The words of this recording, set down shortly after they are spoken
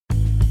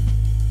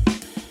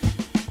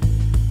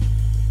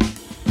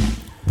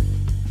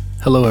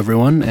Hello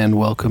everyone, and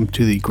welcome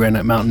to the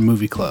Granite Mountain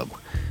Movie Club.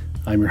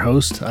 I'm your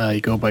host, I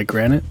go by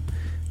Granite.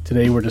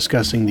 Today we're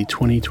discussing the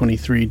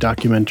 2023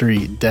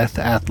 documentary Death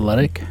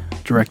Athletic,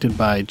 directed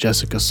by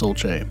Jessica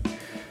Solce.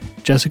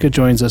 Jessica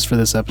joins us for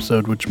this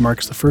episode, which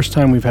marks the first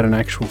time we've had an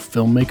actual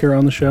filmmaker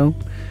on the show,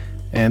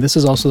 and this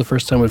is also the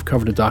first time we've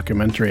covered a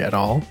documentary at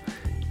all,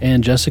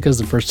 and Jessica is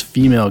the first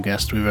female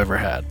guest we've ever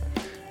had.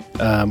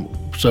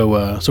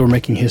 So we're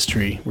making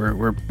history.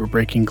 We're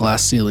breaking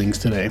glass ceilings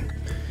today.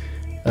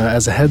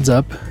 As a heads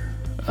up,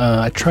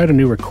 I tried a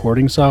new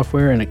recording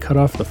software and it cut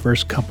off the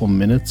first couple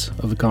minutes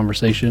of the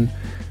conversation,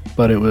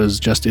 but it was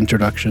just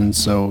introductions,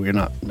 so you're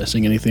not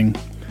missing anything.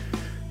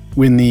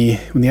 When the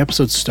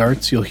episode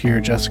starts, you'll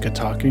hear Jessica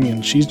talking,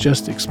 and she's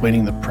just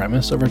explaining the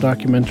premise of her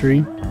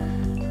documentary.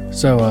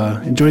 So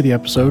enjoy the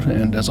episode,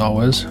 and as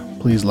always,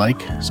 please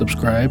like,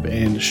 subscribe,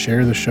 and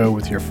share the show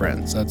with your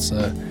friends. It's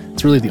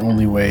really the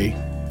only way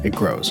it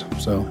grows.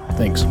 So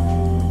thanks.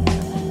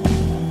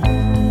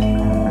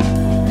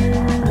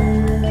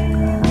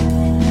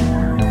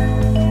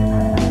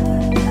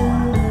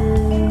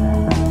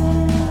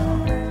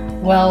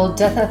 Well,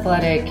 Death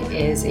Athletic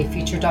is a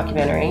feature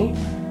documentary.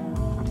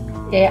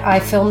 I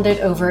filmed it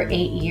over 8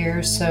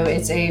 years, so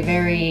it's a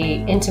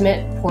very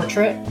intimate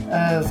portrait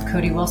of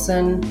Cody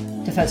Wilson,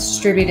 Defense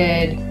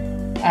Distributed,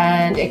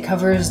 and it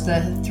covers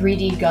the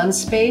 3D gun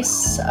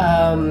space.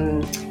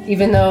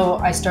 Even though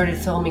I started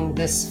filming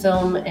this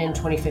film in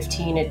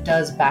 2015, it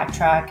does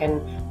backtrack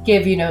and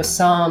give,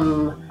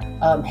 some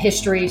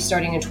history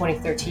starting in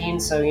 2013,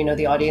 so,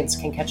 the audience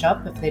can catch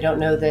up if they don't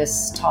know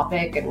this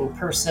topic and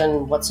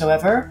person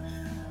whatsoever.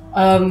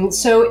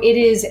 So it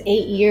is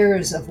 8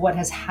 years of what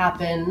has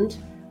happened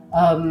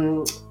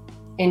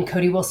in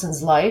Cody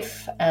Wilson's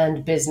life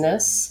and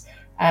business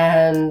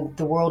and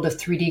the world of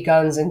 3D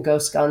guns and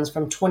ghost guns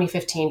from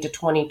 2015 to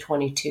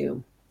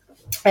 2022.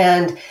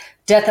 And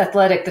Death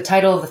Athletic, the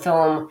title of the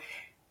film,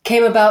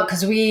 came about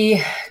because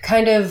we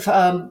kind of,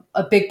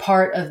 a big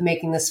part of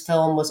making this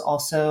film was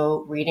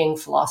also reading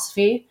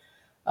philosophy.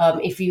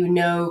 If you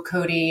know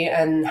Cody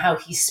and how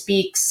he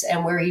speaks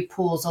and where he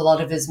pulls a lot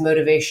of his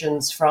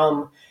motivations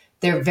from,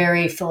 they're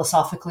very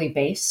philosophically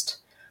based.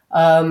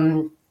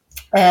 And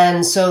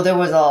so there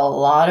was a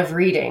lot of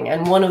reading.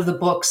 And one of the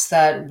books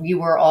that we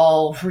were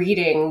all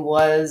reading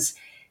was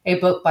a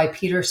book by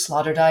Peter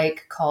Sloterdijk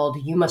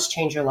called You Must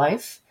Change Your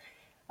Life.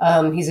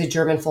 He's a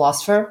German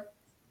philosopher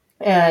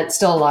and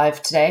still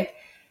alive today.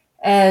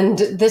 And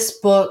this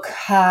book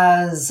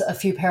has a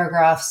few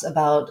paragraphs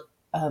about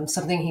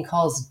something he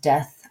calls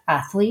death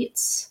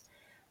athletes.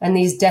 And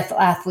these death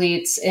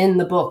athletes in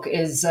the book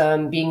is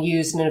being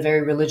used in a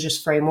very religious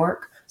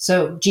framework.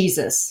 So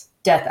Jesus,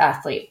 death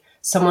athlete,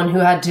 someone who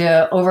had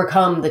to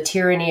overcome the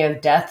tyranny of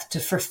death to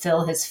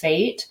fulfill his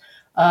fate.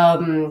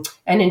 And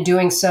in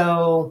doing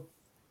so,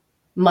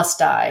 must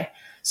die.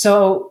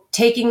 So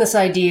taking this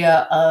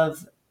idea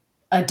of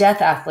a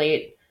death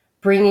athlete,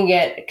 bringing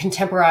it,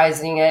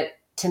 contemporizing it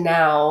to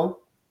now,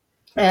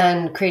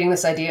 and creating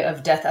this idea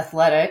of death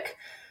athletic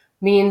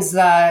means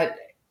that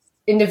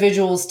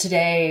individuals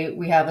today,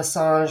 we have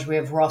Assange, we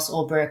have Ross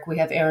Ulbricht, we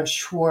have Aaron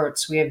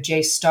Swartz, we have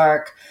Jay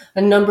Stark,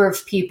 a number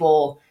of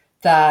people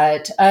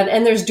that,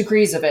 and there's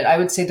degrees of it. I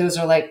would say those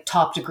are like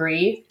top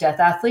degree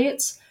death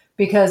athletes,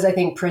 because I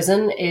think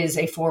prison is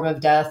a form of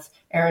death.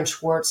 Aaron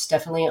Swartz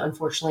definitely,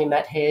 unfortunately,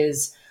 met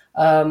his.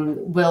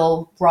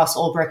 Will Ross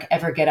Ulbricht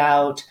ever get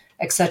out,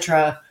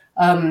 etc.?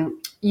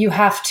 You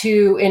have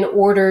to, in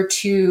order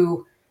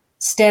to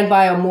stand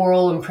by a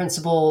moral and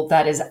principle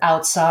that is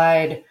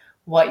outside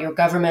what your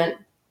government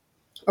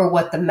or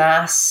what the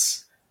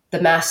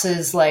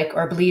masses like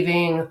are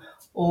believing,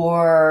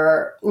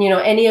 or,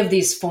 any of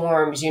these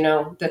forms,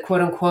 the quote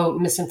unquote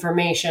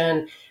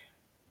misinformation.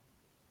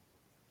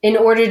 In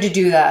order to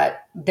do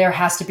that, there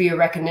has to be a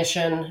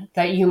recognition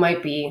that you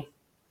might be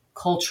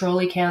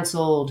culturally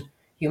canceled,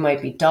 you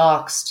might be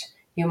doxxed,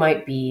 you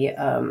might be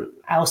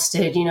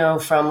ousted,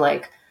 from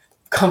like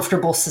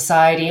comfortable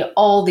society,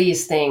 all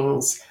these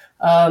things.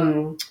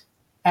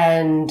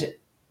 And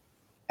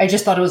I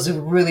just thought it was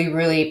a really,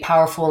 really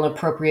powerful and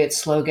appropriate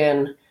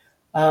slogan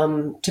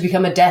to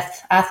become a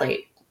death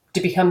athlete,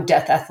 to become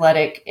death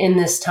athletic in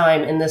this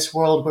time, in this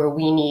world where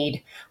we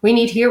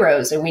need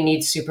heroes and we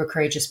need super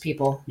courageous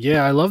people.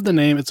 Yeah, I love the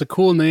name. It's a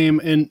cool name.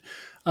 And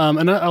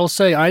I'll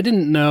say, I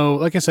didn't know,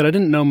 like I said, I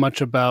didn't know much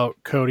about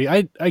Cody.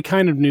 I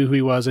kind of knew who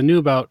he was. I knew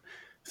about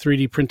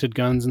 3D printed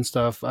guns and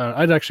stuff.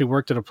 I'd actually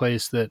worked at a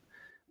place that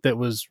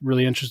was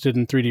really interested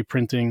in 3D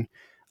printing.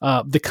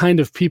 The kind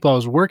of people I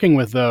was working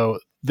with, though,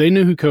 they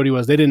knew who Cody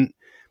was.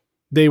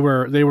 They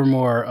were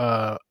more,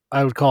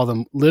 I would call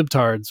them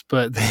libtards,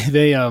 but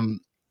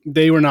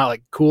they were not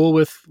like cool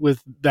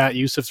with that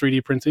use of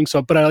 3D printing.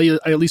 So, but I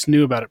at least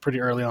knew about it pretty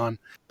early on.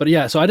 But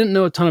yeah, so I didn't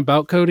know a ton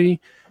about Cody,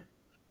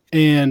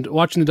 and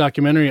watching the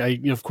documentary,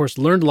 I of course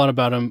learned a lot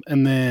about him.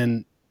 And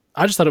then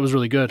I just thought it was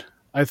really good.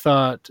 I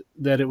thought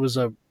that it was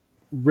a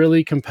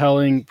really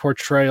compelling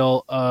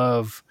portrayal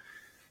of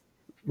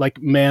like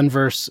man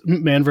versus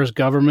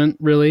government,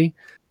 really.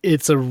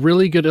 it's a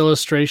really good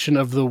illustration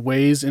of the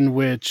ways in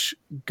which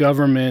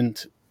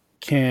government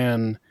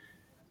can,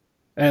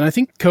 and I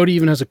think Cody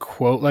even has a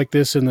quote like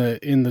this in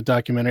the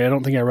documentary. I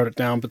don't think I wrote it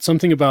down, but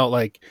something about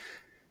like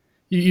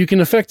you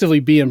can effectively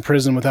be in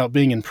prison without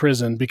being in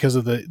prison because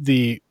of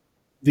the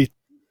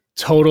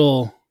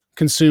total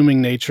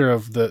consuming nature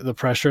of the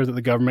pressure that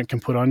the government can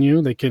put on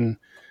you. They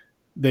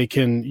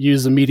can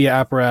use the media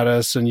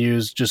apparatus and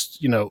use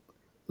just,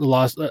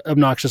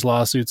 obnoxious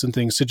lawsuits and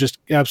things to just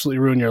absolutely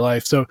ruin your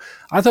life. So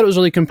I thought it was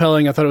really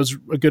compelling. I thought it was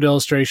a good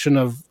illustration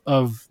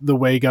of the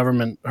way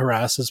government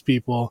harasses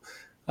people.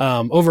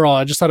 Overall,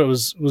 I just thought it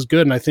was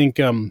good. And I think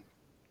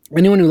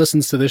anyone who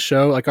listens to this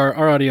show, like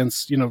our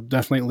audience,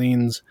 definitely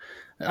leans.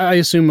 I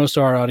assume most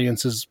of our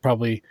audience is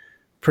probably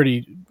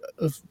pretty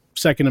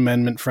Second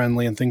Amendment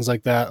friendly and things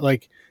like that.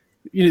 Like,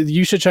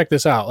 you should check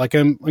this out. Like,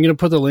 I'm going to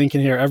put the link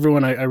in here.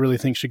 Everyone, I really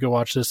think should go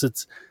watch this.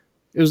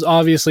 It was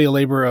obviously a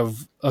labor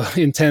of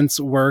intense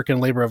work and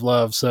labor of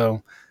love.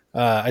 So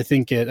I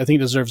think it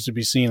deserves to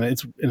be seen.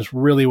 It's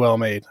really well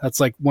made. That's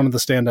like one of the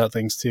standout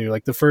things too.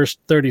 Like the first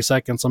 30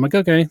 seconds, I'm like,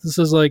 okay, this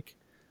is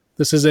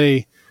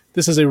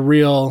a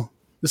real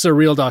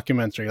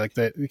documentary, like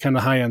the kind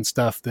of high end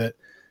stuff that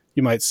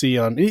you might see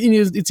on.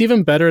 It's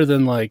even better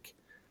than like,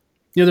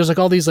 there's like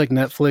all these like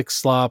Netflix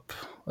slop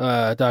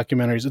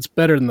documentaries. It's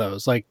better than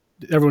those. Like,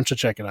 everyone should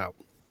check it out.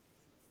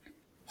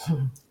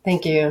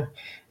 Thank you.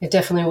 It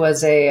definitely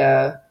was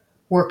a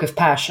work of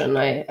passion.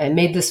 I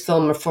made this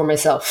film for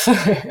myself.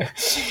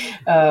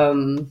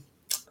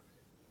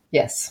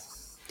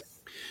 Yes.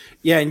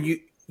 Yeah, and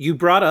you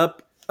brought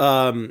up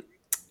a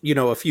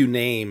few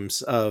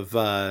names of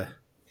kind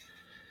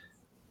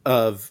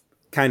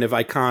of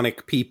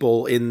iconic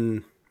people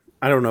in,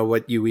 I don't know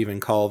what you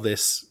even call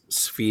this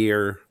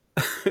sphere,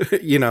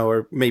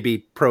 or maybe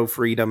pro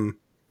freedom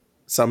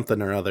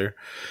something or other.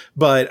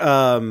 But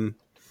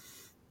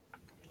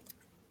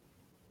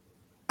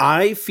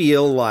I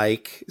feel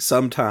like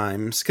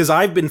sometimes, because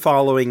I've been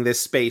following this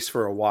space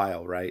for a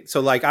while, right?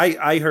 So like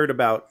I heard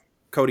about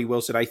Cody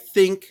Wilson, I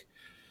think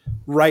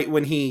right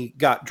when he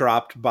got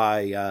dropped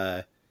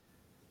by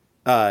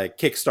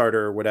Kickstarter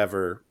or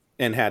whatever,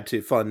 and had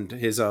to fund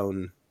his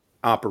own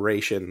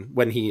operation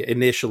when he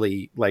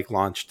initially like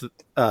launched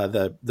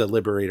the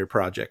Liberator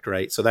project,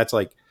 right? So that's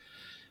like,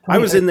 I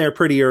was in there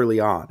pretty early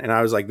on, and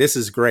I was like, this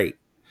is great,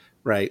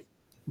 right?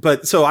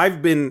 But so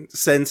I've been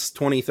since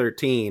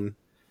 2013,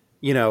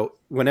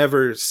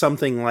 whenever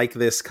something like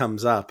this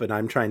comes up and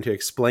I'm trying to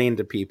explain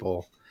to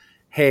people,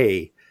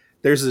 hey,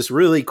 there's this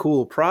really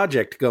cool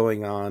project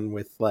going on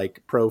with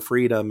like pro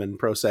freedom and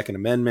pro Second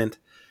Amendment.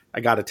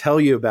 I got to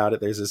tell you about it.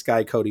 There's this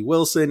guy, Cody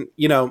Wilson,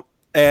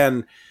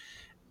 and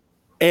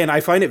I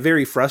find it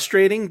very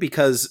frustrating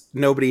because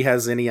nobody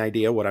has any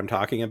idea what I'm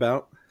talking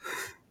about.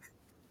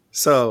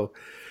 So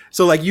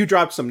like, you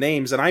dropped some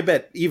names, and I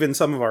bet even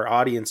some of our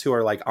audience who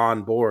are like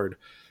on board,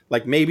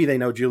 like maybe they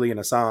know Julian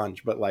Assange,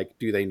 but like,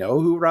 do they know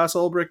who Ross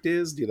Ulbricht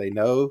is? Do they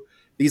know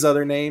these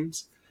other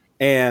names?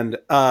 And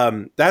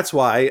that's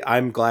why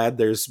I'm glad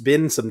there's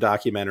been some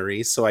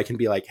documentaries, so I can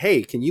be like,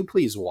 hey, can you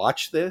please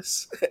watch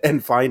this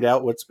and find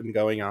out what's been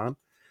going on?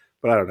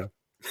 But I don't know.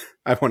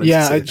 I wanted to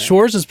say that.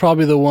 Shores is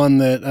probably the one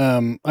that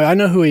I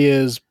know who he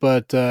is,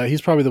 but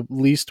he's probably the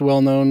least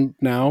well known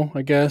now,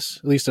 I guess,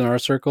 at least in our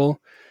circle.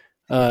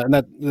 And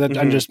that mm-hmm.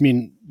 I just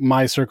mean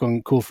my circle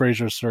and Cool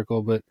Fraser's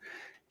circle, but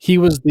he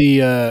was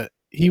the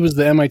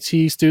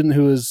MIT student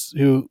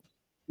who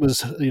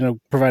was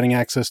providing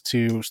access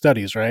to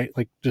studies, right?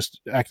 Like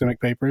just academic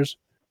papers.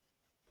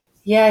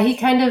 Yeah, he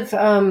kind of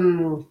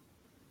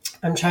I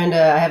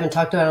haven't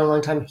talked about it in a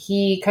long time.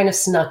 He kind of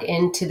snuck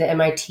into the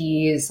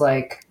MIT's,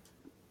 like,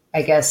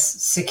 I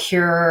guess,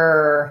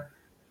 secure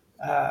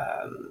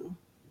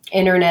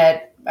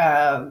internet,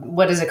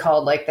 what is it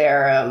called? Like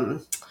their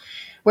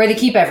where they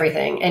keep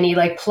everything. And he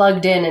like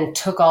plugged in and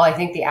took all, I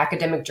think, the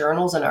academic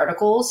journals and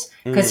articles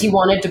because he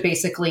wanted to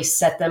basically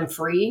set them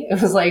free.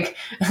 It was like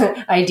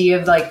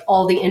idea of like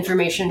all the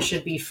information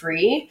should be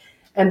free.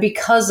 And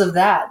because of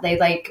that,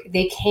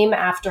 they came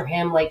after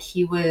him like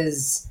he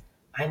was,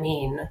 I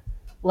mean,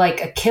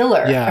 like a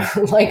killer,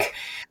 like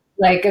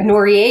a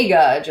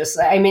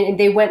Noriega.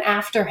 They went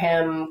after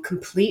him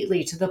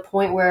completely to the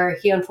point where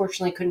he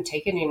unfortunately couldn't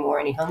take it anymore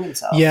and he hung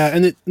himself. Yeah,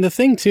 and the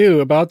thing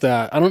too about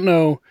that, I don't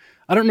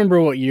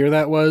remember what year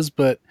that was,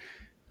 but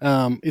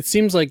it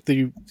seems like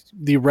the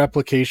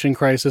replication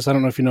crisis. I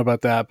don't know if you know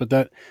about that,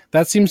 but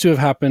that seems to have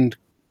happened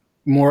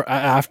more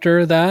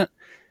after that.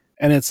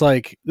 And it's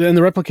like, then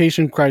the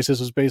replication crisis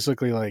was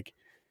basically like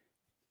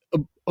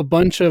a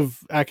bunch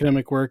of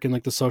academic work in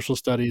like the social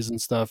studies and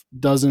stuff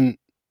doesn't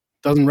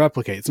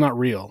replicate. It's not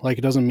real. Like,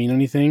 it doesn't mean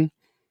anything.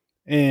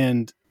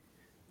 And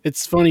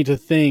it's funny to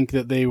think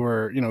that they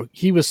were,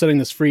 he was setting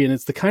this free, and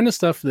it's the kind of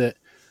stuff that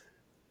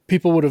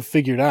people would have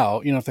figured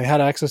out, if they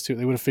had access to it,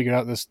 they would have figured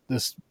out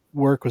this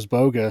work was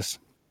bogus.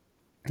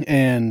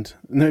 And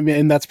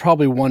that's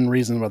probably one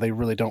reason why they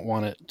really don't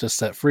want it just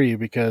set free,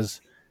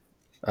 because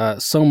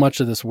so much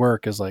of this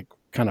work is like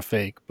kind of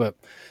fake. But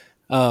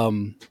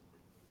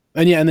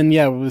And yeah, and then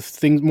yeah, with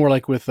things more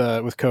like with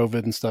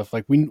COVID and stuff,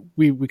 like we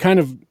kind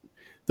of,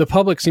 the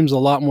public seems a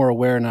lot more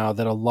aware now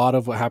that a lot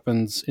of what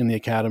happens in the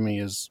academy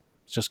is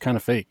just kind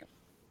of fake.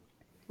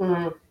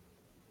 Mm,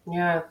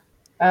 yeah.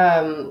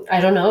 I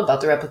don't know about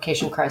the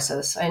replication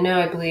crisis.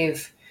 I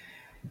believe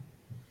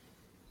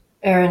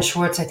Aaron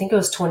Schwartz, I think it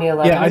was Yeah,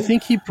 I 2011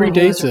 think he when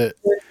he was. predates it.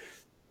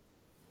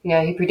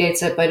 Yeah, he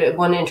predates it. But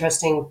one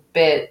interesting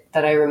bit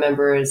that I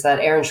remember is that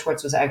Aaron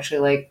Schwartz was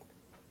actually like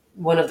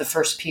one of the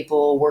first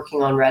people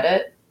working on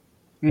Reddit.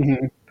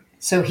 Hmm.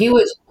 So he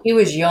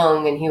was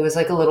young and he was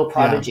like a little Yeah.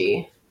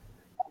 prodigy,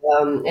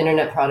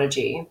 internet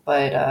prodigy.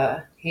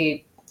 But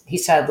he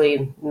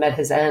sadly met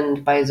his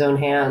end by his own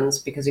hands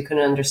because he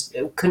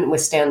couldn't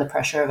withstand the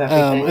pressure of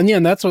everything. And yeah,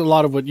 and that's a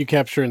lot of what you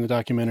capture in the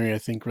documentary, I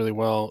think, really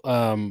well.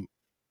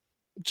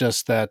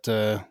 Just that,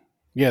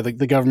 yeah,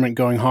 the government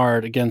going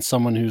hard against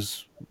someone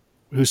who's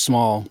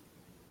small.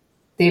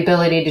 The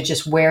ability to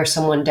just wear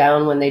someone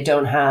down when they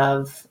don't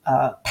have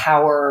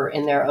power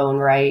in their own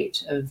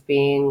right of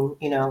being,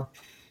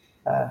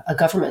 a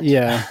government.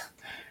 Yeah.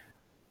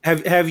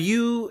 Have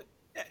you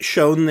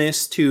shown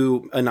this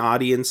to an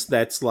audience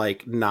that's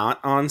like not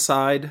on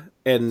side,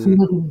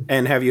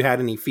 and have you had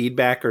any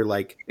feedback or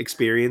like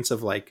experience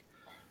of like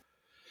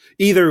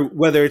either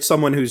whether it's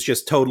someone who's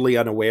just totally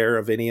unaware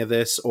of any of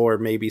this or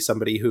maybe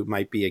somebody who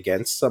might be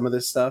against some of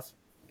this stuff?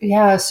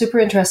 Yeah, super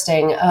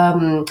interesting.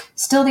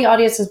 Still, the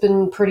audience has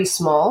been pretty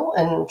small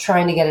and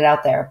trying to get it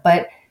out there.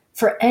 But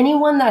for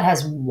anyone that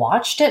has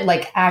watched it,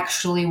 like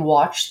actually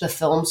watched the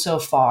film so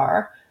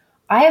far,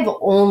 I have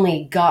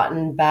only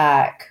gotten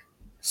back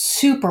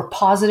super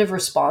positive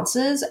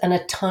responses and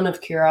a ton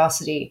of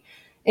curiosity.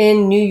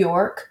 In New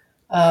York,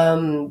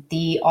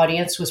 the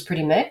audience was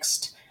pretty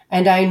mixed.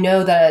 And I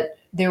know that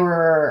there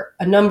were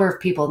a number of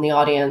people in the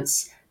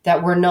audience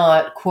that were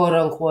not quote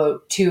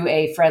unquote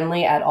 2A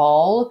friendly at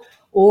all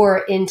or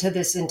into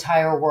this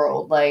entire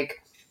world.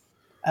 Like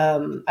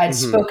I'd Mm-hmm.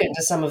 spoken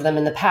to some of them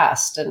in the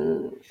past,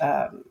 and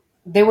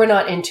they were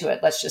not into it.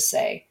 Let's just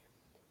say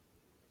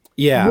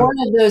Yeah. one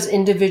of those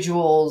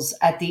individuals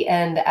at the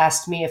end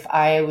asked me if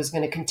I was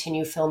going to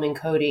continue filming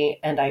Cody,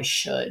 and I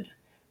should.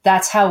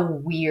 That's how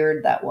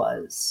weird that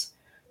was.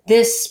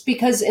 This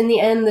because in the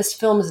end, this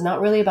film is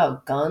not really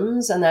about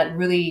guns, and that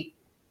really,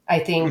 I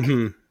think,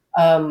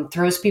 Mm-hmm.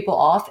 throws people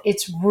off.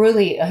 It's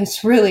really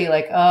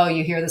like, oh,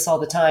 you hear this all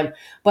the time,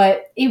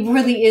 but it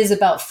really is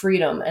about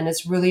freedom, and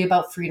it's really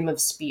about freedom of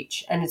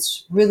speech, and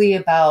it's really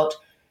about,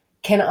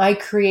 can I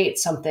create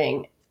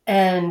something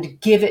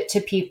and give it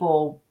to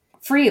people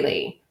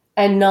freely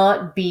and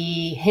not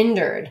be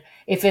hindered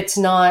if it's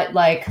not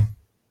like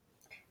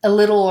a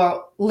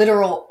little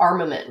literal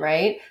armament,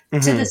 right? To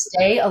Mm-hmm. this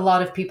day, a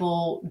lot of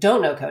people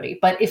don't know Cody,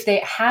 but if they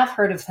have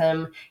heard of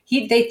him,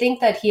 they think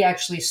that he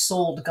actually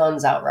sold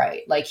guns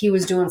outright. Like he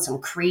was doing some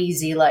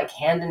crazy, like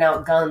handing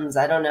out guns.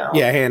 I don't know.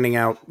 Yeah, handing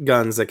out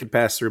guns that could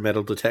pass through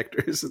metal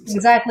detectors and stuff.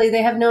 Exactly.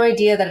 They have no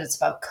idea that it's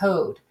about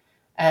code.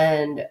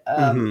 And,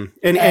 Mm-hmm.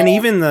 And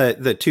even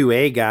the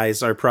 2A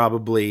guys are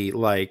probably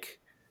like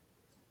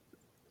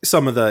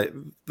some of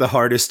the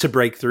hardest to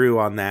break through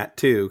on that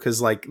too,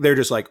 because like they're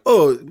just like,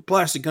 oh,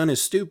 plastic gun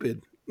is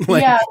stupid. yeah,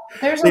 Like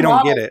there's a they don't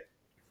lot get of it.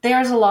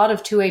 there's a lot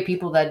of 2A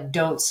people that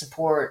don't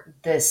support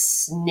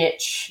this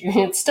niche.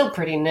 It's still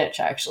pretty niche,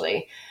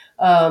 actually.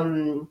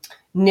 Um,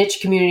 Niche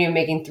community of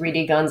making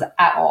 3D guns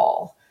at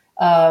all.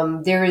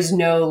 There is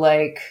no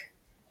like,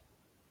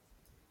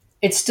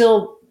 it's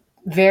still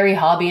very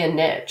hobby and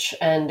niche,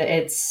 and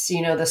it's,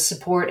 the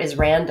support is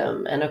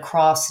random and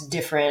across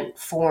different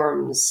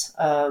forms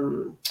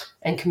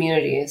and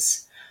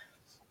communities.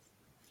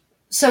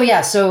 So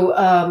yeah,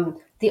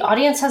 the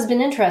audience has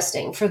been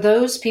interesting. For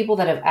those people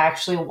that have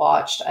actually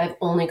watched, I've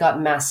only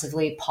got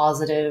massively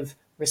positive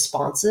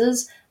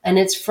responses, and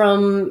it's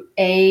from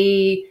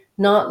a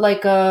not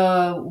like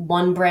a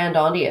one brand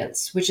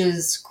audience, which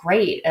is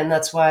great, and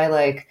that's why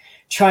like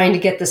trying to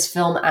get this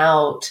film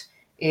out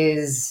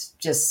is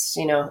just,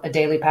 a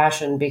daily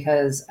passion,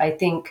 because I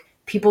think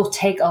people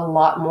take a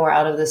lot more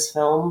out of this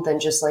film than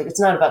just like, it's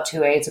not about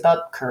 2A, it's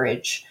about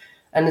courage,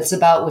 and it's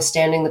about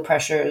withstanding the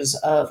pressures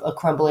of a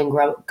crumbling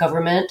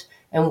government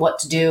and what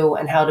to do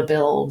and how to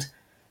build.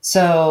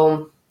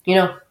 So,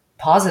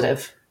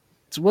 positive.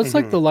 So what's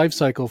like Mm-hmm. the life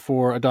cycle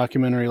for a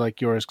documentary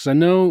like yours? Because I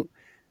know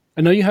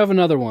you have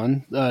another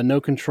one, No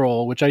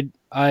Control, which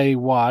I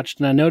watched,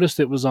 and I noticed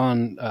it was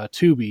on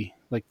Tubi,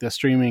 like the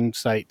streaming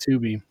site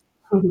Tubi.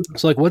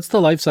 So like, what's the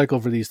life cycle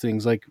for these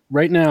things? Like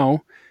right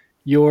now,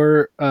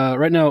 Death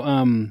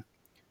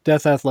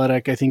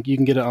Athletic. I think you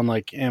can get it on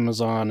like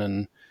Amazon,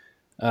 and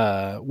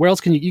where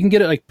else can you can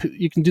get it? Like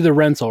you can do the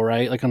rental,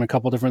 right? Like on a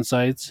couple different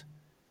sites.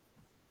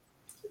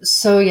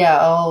 So yeah,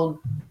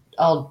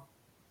 I'll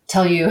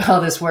tell you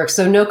how this works.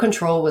 So No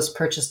Control was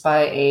purchased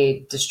by a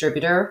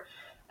distributor,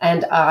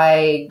 and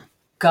I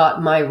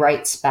got my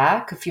rights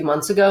back a few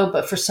months ago,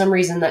 but for some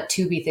reason that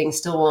Tubi thing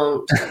still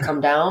won't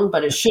come down,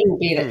 but it shouldn't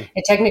be there.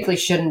 It technically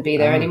shouldn't be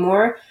there Oh.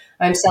 anymore.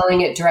 I'm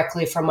selling it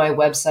directly from my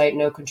website,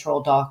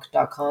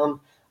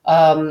 nocontroldoc.com.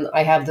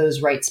 I have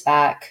those rights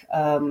back.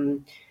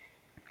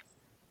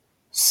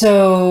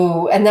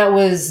 So, and that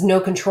was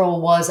No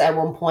Control was at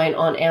one point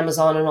on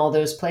Amazon and all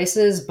those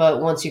places,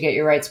 but once you get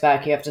your rights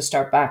back, you have to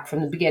start back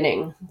from the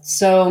beginning.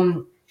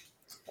 So,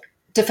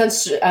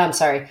 I'm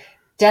sorry,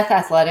 Death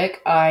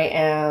Athletic, I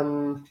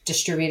am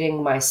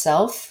distributing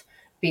myself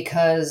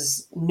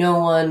because no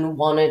one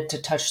wanted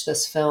to touch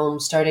this film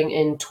starting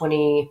in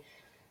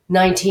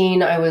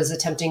 2019. I was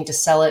attempting to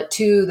sell it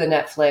to the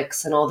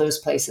Netflix and all those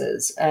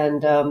places,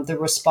 and the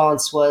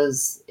response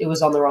was it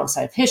was on the wrong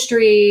side of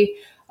history.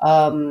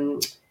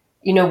 Um,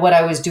 what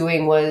I was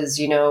doing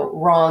was,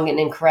 wrong and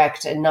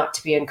incorrect and not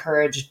to be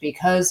encouraged,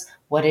 because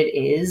what it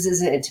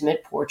is an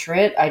intimate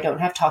portrait. I don't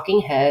have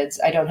talking heads.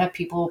 I don't have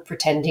people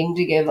pretending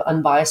to give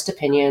unbiased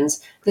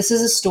opinions. This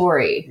is a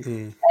story.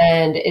 Mm.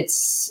 And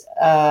it's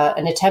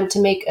an attempt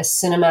to make a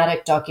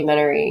cinematic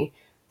documentary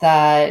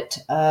that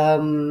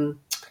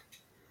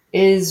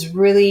is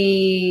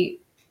really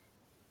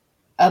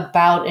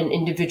about an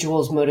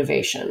individual's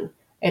motivation.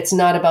 It's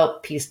not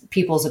about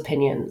people's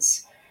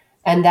opinions.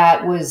 And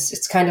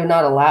it's kind of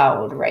not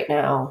allowed right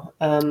now.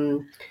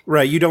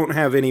 Right. You don't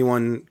have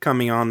anyone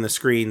coming on the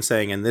screen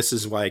saying, and this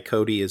is why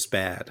Cody is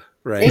bad.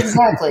 Right.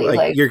 Exactly.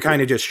 Like you're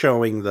kind of just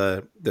showing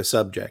the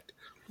subject.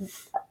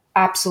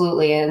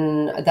 Absolutely.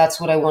 And that's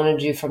what I wanted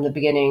to do from the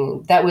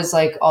beginning. That was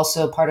like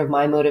also part of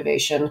my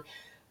motivation.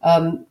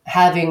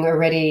 Having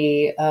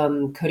already,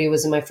 Cody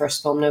was in my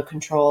first film, No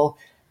Control,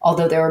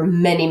 although there were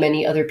many,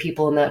 many other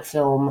people in that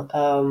film.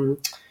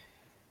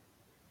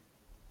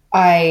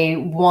 I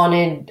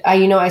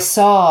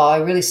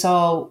really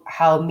saw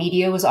how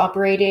media was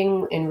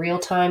operating in real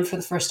time for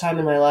the first time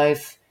in my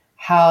life,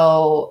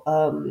 how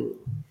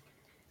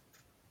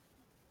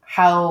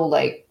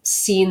like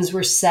scenes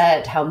were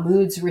set, how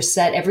moods were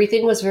set.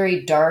 Everything was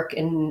very dark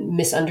and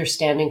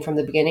misunderstanding from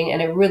the beginning.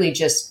 And it really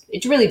just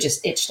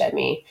itched at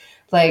me.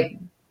 Like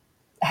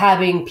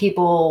having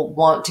people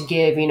want to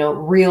give,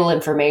 real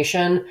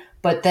information,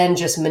 but then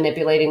just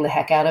manipulating the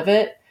heck out of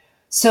it.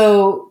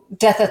 So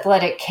Death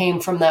Athletic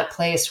came from that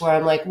place where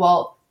I'm like,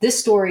 well, this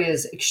story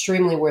is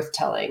extremely worth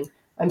telling.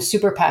 I'm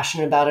super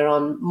passionate about it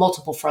on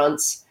multiple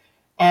fronts.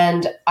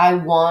 And I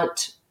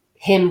want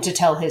him to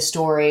tell his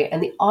story,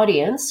 and the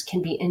audience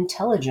can be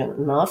intelligent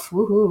enough,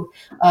 to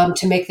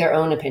make their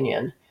own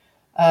opinion.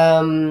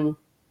 So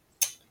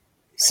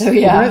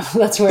yeah,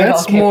 that's where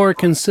that's it all came more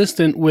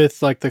consistent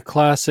with like the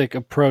classic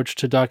approach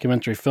to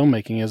documentary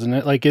filmmaking, isn't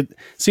it? Like it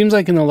seems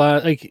like in the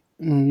last, I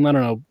don't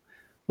know,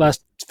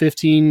 last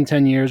 10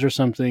 years or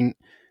something,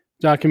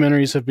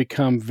 documentaries have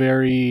become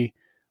very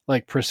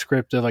like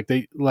prescriptive.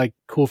 Like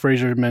Cool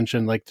Fraser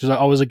mentioned, like there's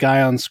always a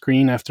guy on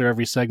screen after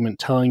every segment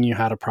telling you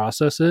how to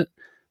process it.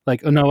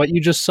 Like, oh no, what you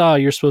just saw,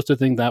 you're supposed to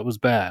think that was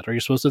bad, or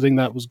you're supposed to think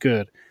that was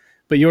good.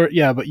 But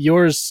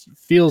yours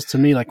feels to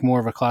me like more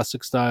of a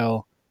classic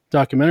style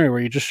documentary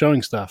where you're just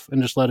showing stuff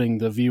and just letting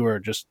the viewer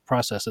just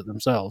process it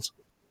themselves.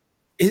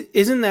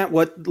 Isn't that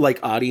what like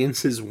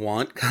audiences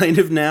want kind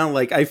of now?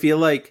 Like I feel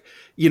like,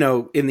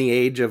 in the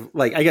age of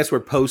like, I guess we're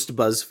post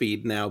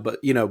BuzzFeed now,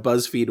 but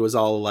BuzzFeed was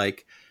all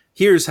like,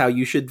 here's how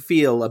you should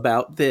feel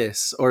about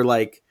this, or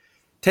like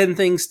 10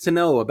 things to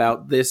know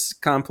about this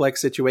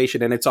complex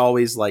situation. And it's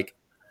always like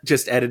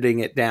just editing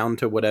it down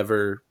to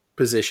whatever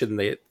position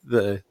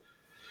the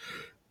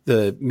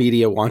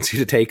media wants you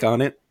to take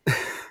on it.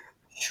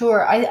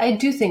 Sure. I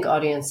do think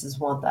audiences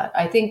want that.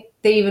 I think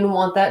they even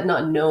want that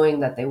not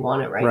knowing that they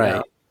want it right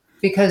now.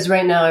 Because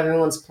right now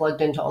everyone's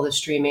plugged into all the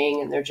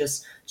streaming, and they're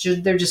just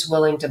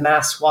willing to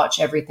mass watch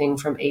everything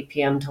from 8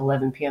 p.m. to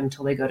 11 p.m.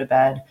 till they go to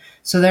bed.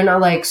 So they're not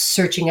like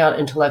searching out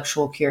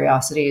intellectual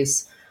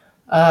curiosities.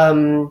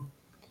 Yes,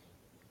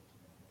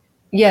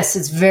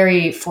 it's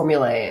very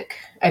formulaic.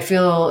 I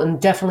feel, and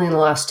definitely in the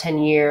last 10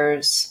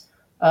 years,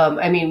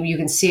 you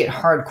can see it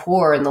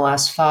hardcore in the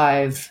last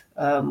 5,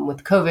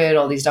 with COVID,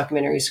 all these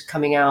documentaries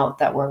coming out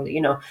that were,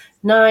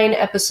 9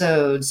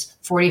 episodes,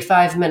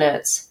 45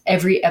 minutes.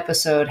 Every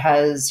episode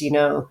has,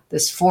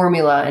 this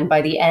formula. And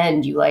by the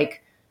end, you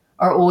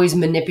are always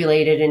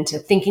manipulated into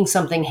thinking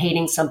something,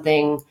 hating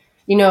something,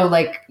 they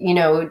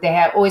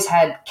had always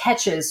had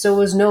catches. So it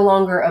was no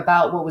longer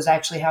about what was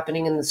actually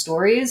happening in the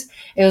stories.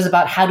 It was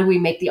about how do we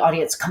make the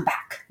audience come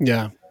back?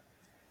 Yeah.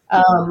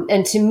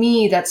 And to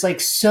me, that's like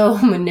so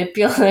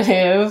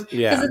manipulative,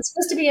 because it's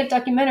supposed to be a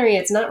documentary.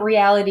 It's not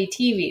reality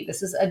TV.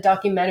 This is a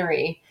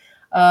documentary.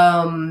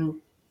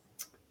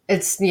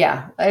 It's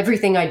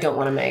everything I don't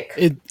want to make.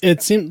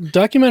 It seems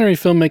documentary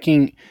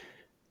filmmaking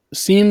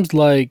seems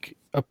like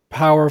a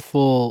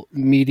powerful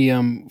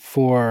medium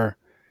for.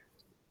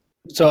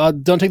 So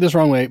don't take this the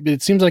wrong way, but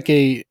it seems like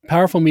a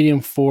powerful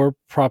medium for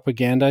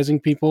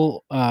propagandizing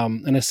people.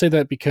 And I say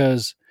that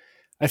because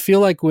I feel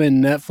like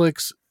when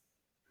Netflix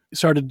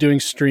started doing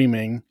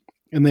streaming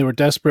and they were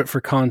desperate for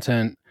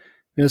content,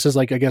 and this is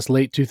like, I guess,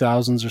 late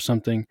 2000s or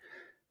something,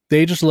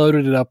 they just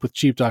loaded it up with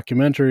cheap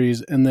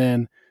documentaries. And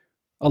then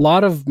a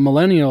lot of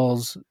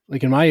millennials,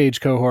 like in my age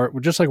cohort,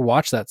 would just like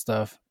watch that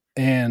stuff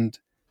and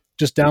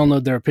just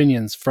download their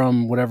opinions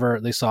from whatever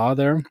they saw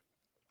there.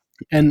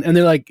 And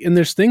they're like, and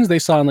there's things they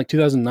saw in like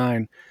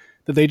 2009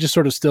 that they just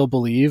sort of still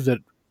believe that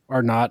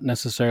are not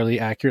necessarily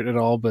accurate at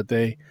all, but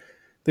they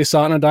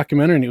saw it in a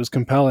documentary and it was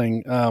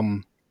compelling.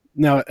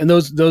 Now, and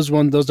those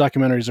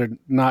documentaries are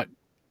not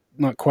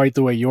quite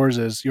the way yours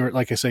is.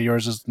 Like I say,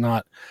 yours is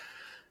not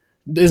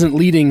isn't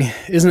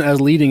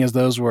as leading as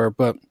those were,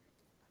 but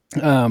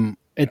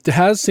it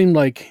has seemed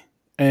like,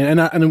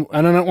 and I don't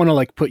want to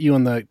like put you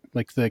on the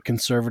like the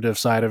conservative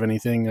side of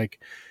anything, like,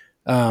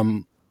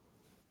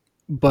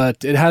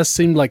 but it has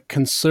seemed like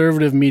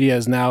conservative media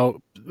is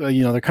now,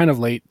 they're kind of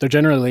late. They're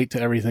generally late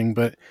to everything,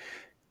 but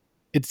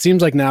it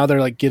seems like now they're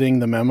like getting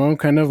the memo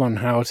kind of on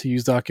how to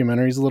use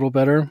documentaries a little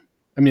better.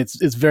 I mean,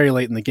 it's very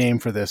late in the game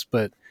for this,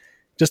 but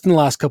just in the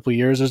last couple of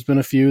years, there's been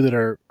a few that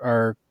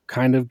are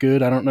kind of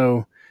good. I don't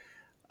know.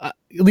 At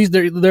least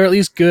they're at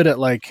least good at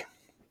like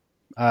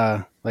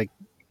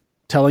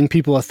telling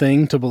people a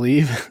thing to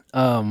believe,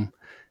 and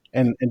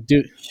Sure.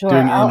 doing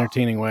it in an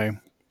entertaining way.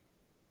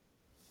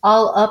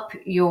 I'll up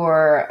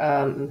your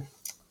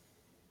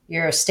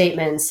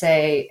statement and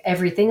say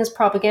everything is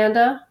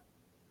propaganda.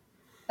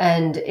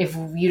 And if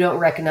you don't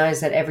recognize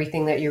that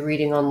everything that you're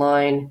reading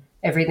online,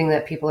 everything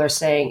that people are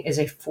saying is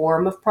a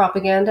form of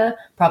propaganda,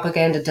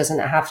 propaganda doesn't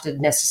have to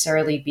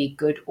necessarily be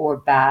good or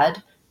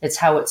bad. It's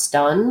how it's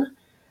done.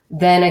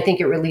 Then I think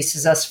it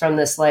releases us from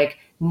this like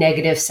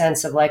negative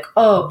sense of like,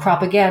 oh,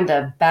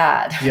 propaganda,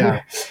 bad.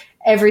 Yeah.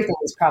 Everything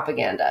is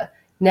propaganda.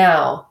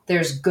 Now,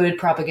 there's good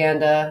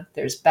propaganda,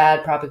 there's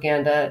bad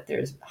propaganda,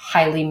 there's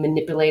highly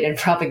manipulated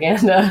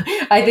propaganda.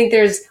 I think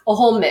there's a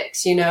whole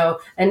mix,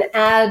 An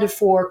ad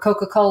for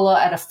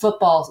Coca-Cola at a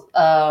football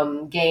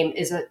game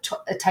is a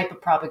type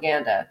of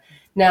propaganda.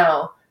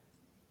 Now,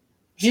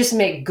 just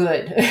make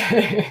good,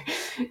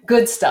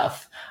 good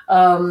stuff.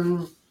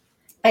 I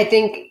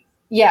think,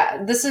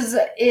 yeah, this is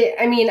it.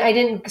 I mean, I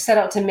didn't set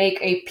out to make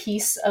a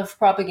piece of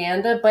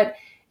propaganda, but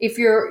if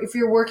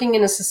you're working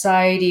in a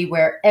society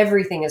where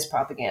everything is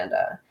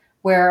propaganda,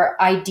 where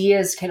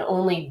ideas can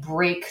only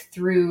break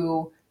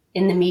through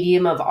in the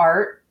medium of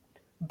art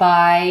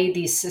by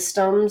these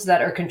systems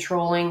that are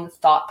controlling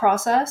thought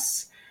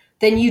process,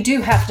 then you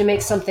do have to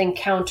make something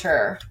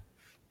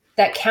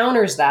that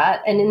counters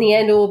that. And in the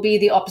end, it will be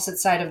the opposite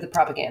side of the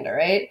propaganda,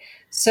 right?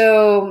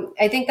 So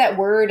I think that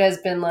word has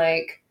been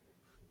like,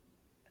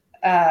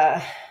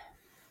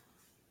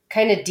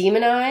 kind of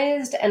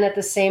demonized and at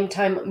the same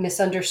time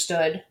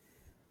misunderstood.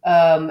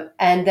 And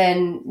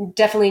then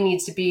definitely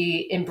needs to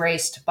be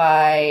embraced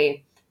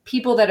by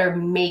people that are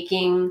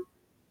making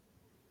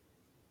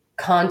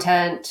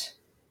content,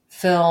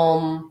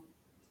 film,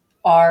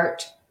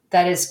 art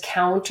that is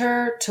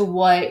counter to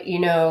what,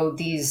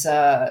 these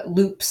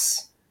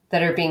loops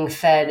that are being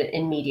fed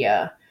in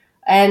media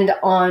and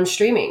on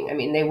streaming. I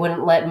mean, they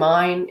wouldn't let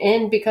mine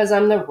in because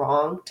I'm the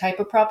wrong type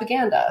of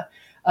propaganda.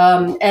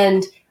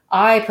 And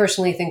I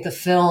personally think the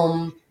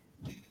film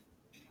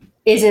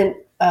isn't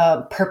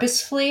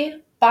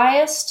purposefully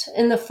biased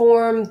in the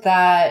form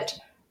that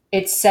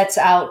it sets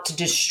out to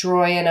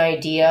destroy an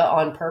idea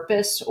on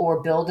purpose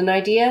or build an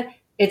idea.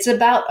 It's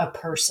about a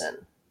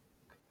person.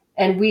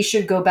 And we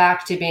should go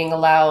back to being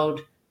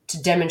allowed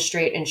to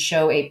demonstrate and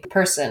show a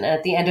person. And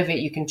at the end of it,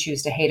 you can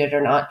choose to hate it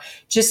or not.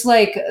 Just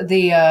like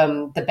the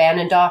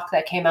Bannon doc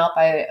that came out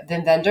by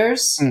Wim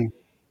Wenders.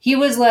 He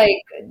was like,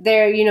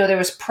 there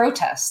was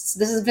protests.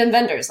 This is Wim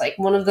Wenders, like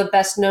one of the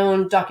best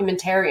known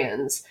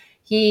documentarians.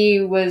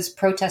 He was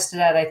protested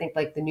at, I think,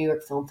 like the New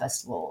York Film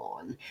Festival,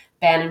 and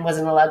Bannon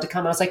wasn't allowed to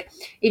come. I was like,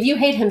 if you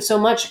hate him so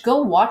much,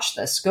 go watch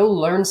this, go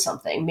learn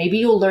something. Maybe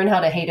you'll learn how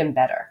to hate him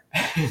better.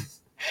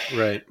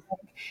 Right.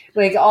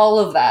 Like all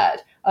of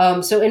that.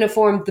 So in a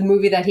form, the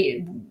movie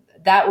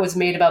that was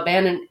made about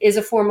Bannon is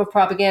a form of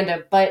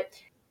propaganda, but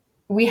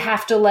we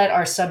have to let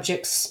our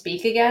subjects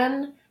speak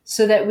again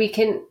so that we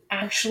can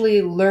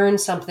actually learn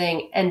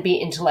something and be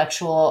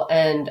intellectual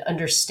and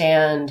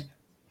understand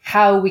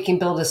how we can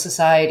build a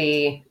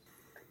society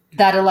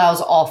that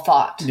allows all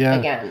thought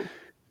again.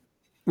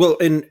 Well,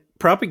 and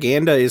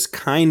propaganda is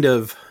kind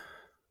of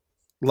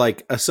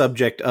like a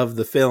subject of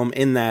the film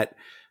in that,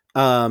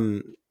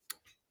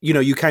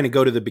 you kind of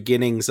go to the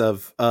beginnings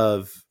of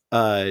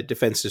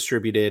Defense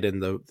Distributed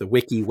and the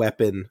wiki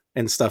weapon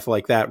and stuff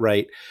like that,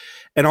 right?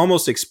 And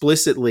almost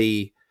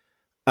explicitly,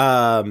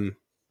 and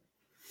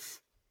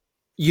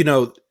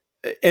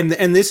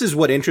this is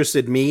what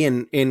interested me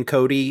in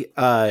Cody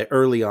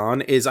early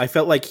on, is I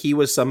felt like he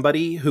was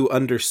somebody who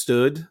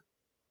understood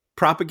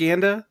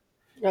propaganda.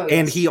 Oh, yes.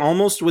 And he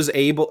almost was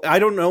able, I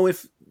don't know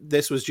if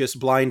this was just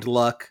blind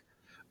luck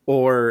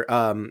or,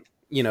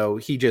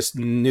 he just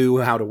knew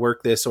how to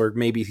work this, or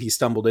maybe he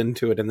stumbled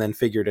into it and then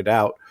figured it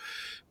out.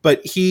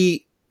 But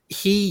he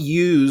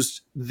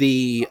used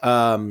the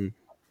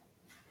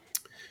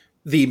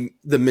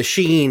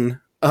machine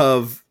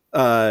of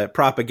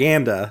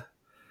propaganda,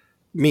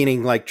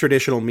 meaning like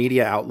traditional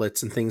media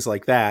outlets and things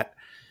like that,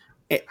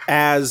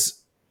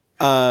 as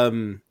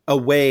a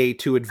way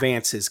to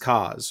advance his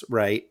cause,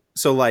 right?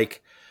 So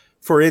like,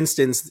 for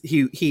instance,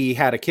 he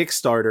had a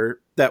Kickstarter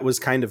that was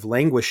kind of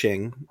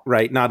languishing,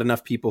 right? Not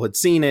enough people had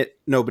seen it.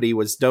 Nobody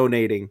was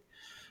donating.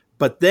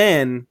 But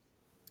then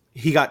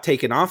he got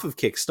taken off of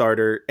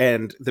Kickstarter,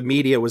 and the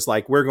media was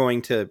like, we're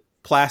going to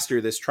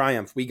plaster this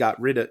triumph. We got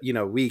rid of,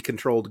 we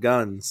controlled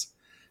guns.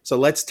 So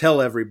let's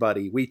tell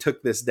everybody we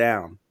took this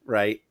down,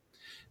 right?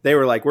 They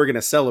were like, we're going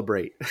to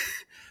celebrate.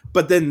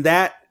 But then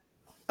that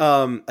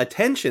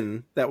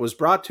attention that was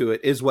brought to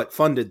it is what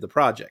funded the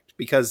project,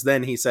 because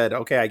then he said,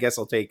 okay, I guess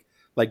I'll take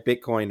like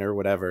Bitcoin or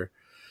whatever.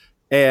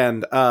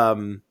 And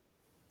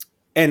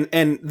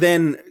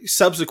then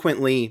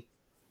subsequently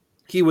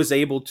he was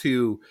able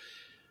to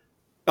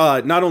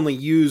not only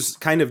use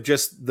kind of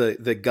just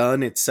the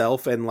gun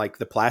itself and like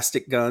the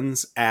plastic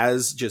guns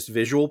as just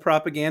visual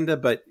propaganda,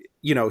 but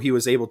he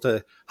was able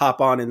to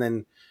hop on and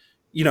then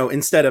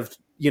instead of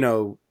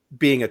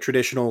being a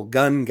traditional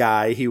gun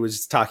guy, he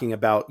was talking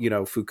about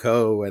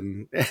Foucault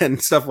and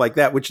stuff like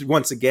that, which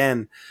once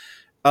again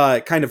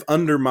kind of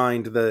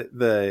undermined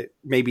the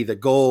maybe the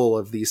goal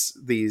of these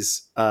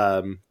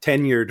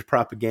tenured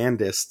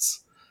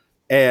propagandists,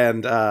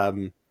 and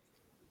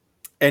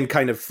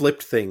kind of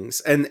flipped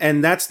things.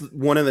 And that's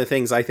one of the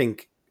things I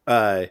think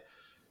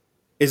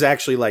is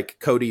actually like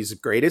Cody's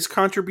greatest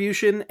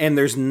contribution. And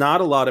there's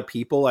not a lot of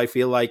people, I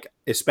feel like,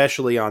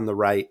 especially on the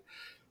right,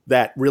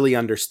 that really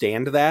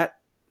understand that.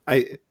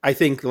 I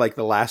think like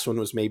the last one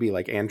was maybe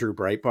like Andrew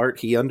Breitbart.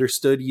 He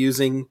understood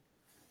using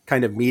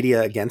kind of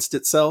media against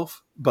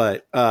itself,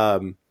 but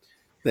then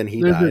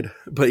he died.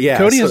 But yeah,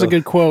 Cody has a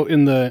good quote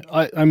in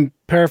I'm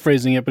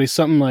paraphrasing it, but he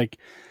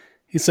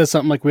says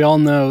something like, we all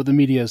know the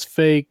media is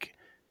fake.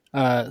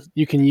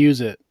 You can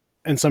use it,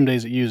 and some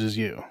days it uses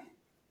you.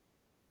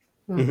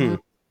 Mm-hmm.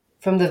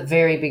 From the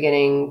very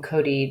beginning,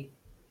 Cody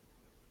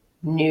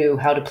knew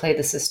how to play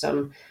the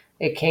system.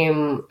 It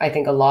came, I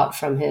think, a lot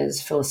from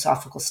his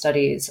philosophical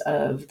studies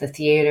of the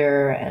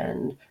theater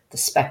and the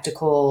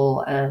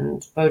spectacle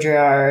and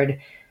Baudrillard.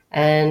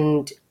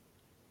 And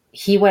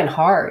he went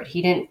hard.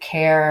 He didn't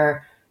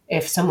care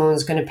if someone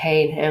was going to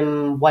paint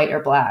him white or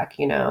black,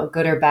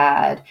 good or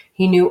bad.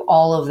 He knew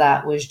all of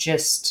that was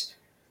just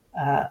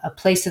a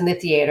place in the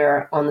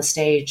theater on the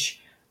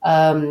stage.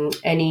 And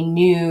he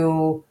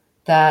knew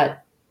that.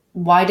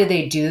 Why did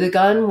they do the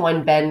gun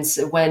when Ben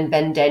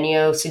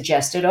Denio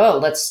suggested, oh,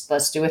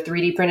 let's do a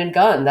 3D printed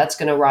gun? That's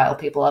going to rile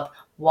people up.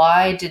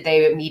 Why did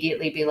they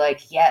immediately be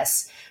like,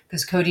 yes?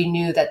 Because Cody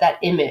knew that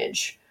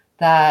image,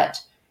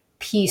 that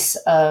piece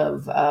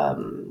of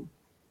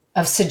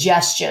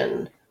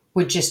suggestion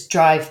would just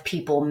drive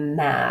people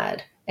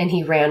mad. And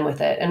he ran with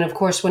it. And of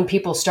course, when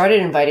people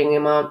started inviting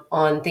him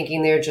on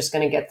thinking they're just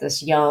going to get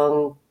this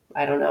young,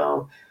 I don't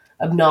know,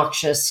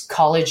 obnoxious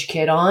college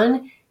kid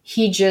on,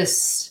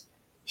 he's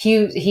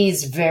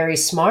very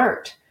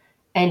smart,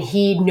 and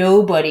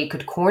nobody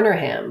could corner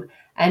him.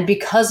 And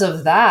because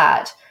of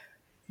that,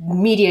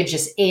 media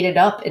just ate it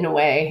up in a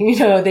way.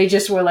 They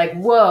just were like,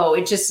 whoa,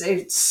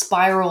 it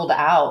spiraled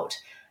out.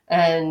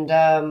 And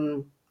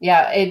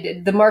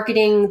the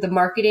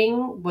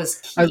marketing was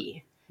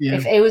key.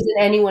 If it was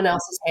in anyone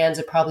else's hands,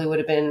 it probably would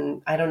have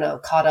been, I don't know,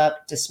 caught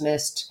up,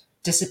 dismissed,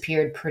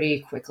 disappeared pretty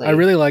quickly. I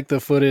really like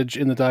the footage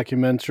in the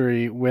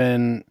documentary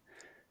when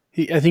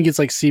I think it's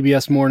like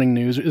CBS Morning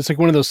News. It's like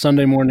one of those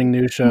Sunday morning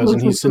news shows,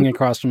 and he's sitting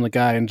across from the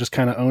guy and just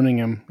kind of owning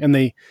him.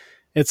 And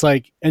it's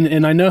like,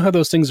 and I know how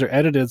those things are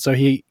edited, so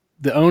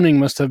the owning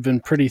must have been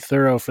pretty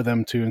thorough for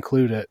them to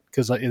include it,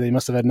 because they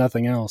must have had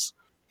nothing else.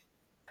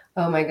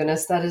 Oh my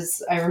goodness,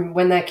 I remember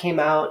when that came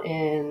out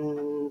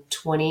in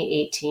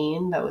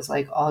 2018. That was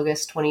like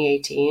August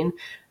 2018.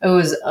 It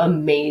was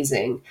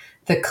amazing.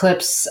 The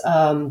clips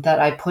that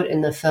I put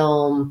in the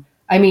film.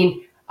 I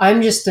mean,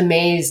 I'm just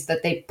amazed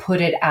that they put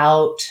it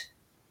out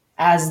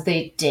as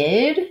they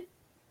did,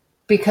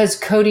 because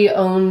Cody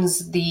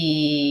owns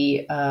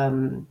the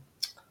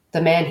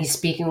man he's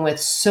speaking with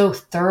so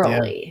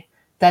thoroughly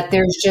that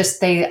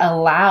they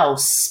allow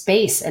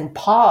space and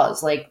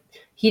pause. Like,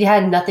 he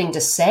had nothing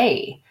to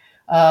say.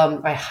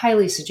 I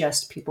highly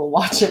suggest people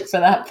watch it for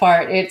that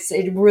part. It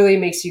really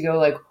makes you go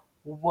like,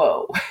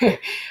 whoa.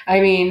 I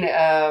mean,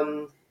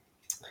 that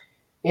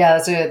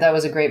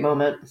was a great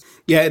moment.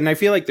 Yeah, and I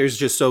feel like there's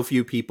just so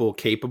few people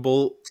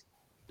capable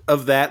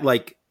of that,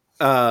 like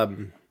not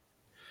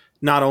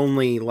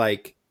only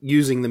like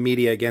using the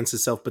media against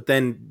itself, but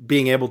then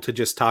being able to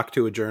just talk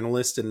to a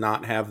journalist and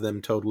not have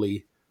them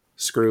totally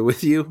screw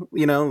with you,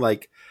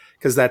 like,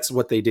 because that's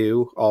what they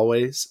do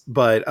always.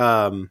 But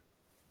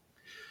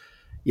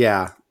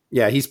yeah,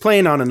 he's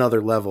playing on another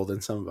level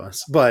than some of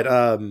us. But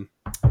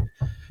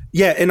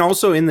yeah, and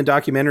also in the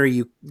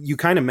documentary, you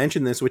kind of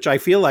mentioned this, which I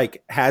feel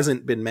like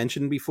hasn't been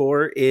mentioned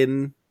before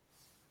in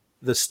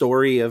the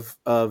story of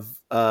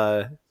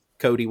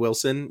Cody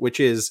Wilson, which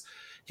is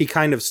he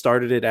kind of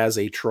started it as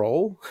a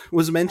troll,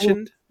 was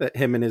mentioned, that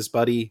him and his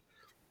buddy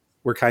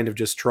were kind of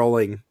just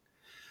trolling.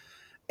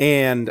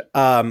 And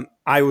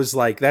I was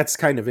like, that's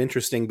kind of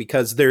interesting,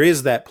 because there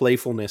is that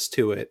playfulness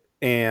to it.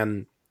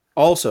 And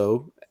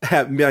also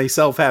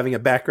myself having a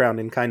background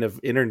in kind of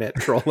internet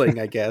trolling,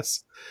 I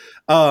guess.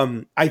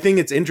 I think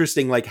it's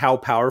interesting, like how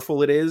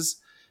powerful it is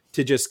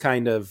to just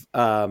kind of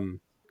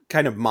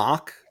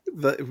mock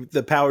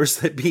the powers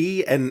that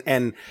be,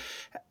 and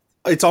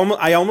it's almost,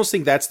 I almost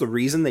think that's the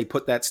reason they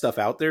put that stuff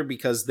out there,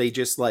 because they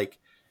just like,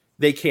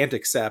 they can't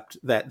accept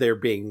that they're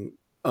being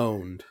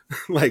owned.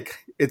 Like,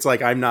 it's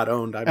like, I'm not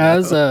owned. I'm not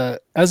As owned.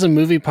 a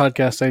movie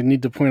podcast, I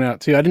need to point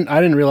out too. I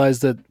didn't realize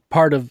that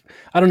part of,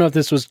 I don't know if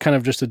this was kind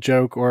of just a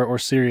joke or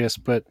serious,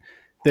 but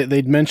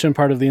they'd mentioned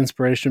part of the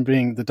inspiration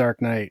being The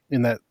Dark Knight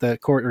in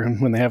that courtroom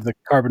when they have the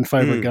carbon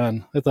fiber Mm.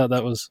 gun. I thought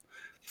that was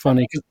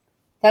funny.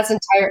 That's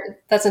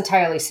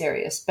entirely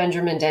serious.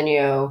 Benjamin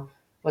Denio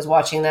was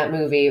watching that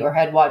movie or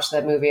had watched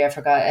that movie, I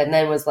forgot, and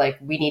then was like,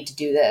 we need to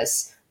do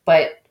this.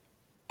 But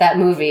that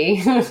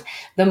movie,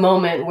 the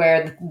moment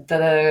where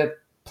the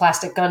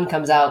plastic gun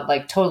comes out,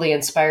 like totally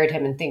inspired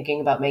him in thinking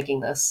about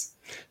making this.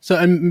 So,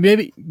 and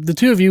maybe the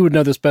two of you would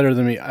know this better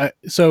than me.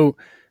 So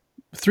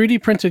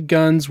 3D printed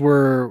guns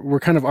were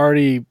kind of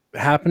already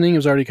happening. It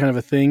was already kind of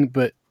a thing,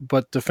 but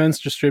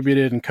Defense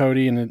Distributed and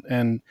Cody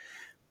and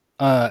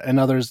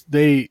others,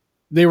 they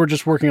were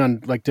just working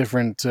on like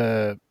different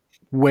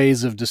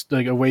ways of just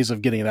like ways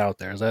of getting it out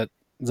there. Is that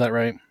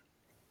right?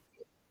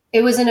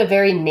 It was in a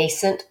very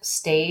nascent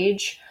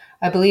stage.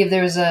 I believe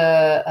there's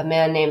a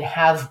man named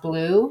Have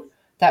Blue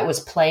that was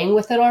playing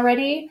with it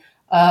already.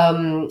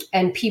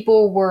 And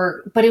people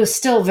were, but it was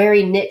still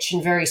very niche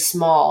and very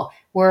small.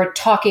 We're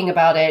talking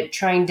about it,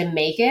 trying to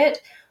make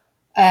it.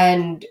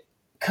 And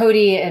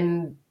Cody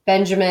and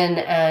Benjamin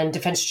and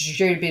Defense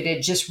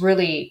Distributed just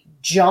really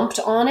jumped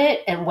on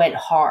it and went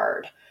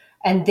hard.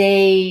 And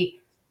they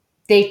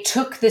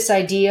took this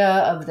idea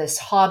of this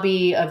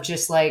hobby of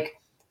just like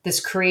this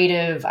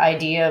creative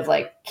idea of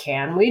like,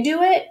 can we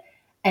do it?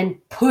 And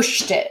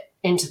pushed it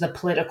into the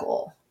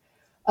political.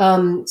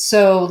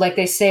 So, like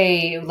they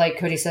say, like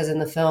Cody says in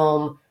the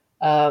film,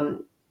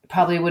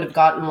 probably would have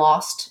gotten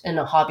lost in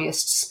a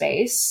hobbyist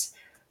space.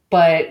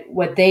 But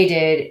what they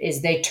did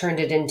is they turned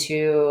it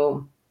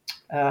into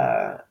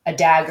a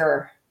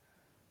dagger,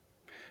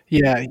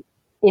 Yeah,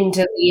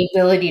 into the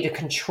ability to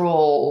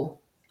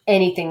control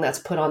anything that's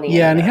put on the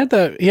yeah, and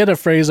internet. he had a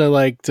phrase I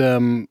liked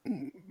in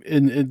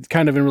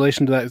kind of in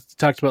relation to that. It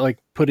talked about like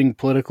putting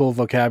political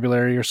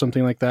vocabulary or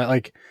something like that,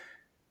 like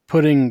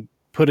putting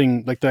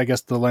like I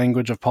guess the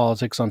language of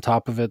politics on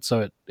top of it,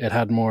 so it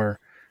had more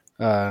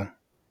uh,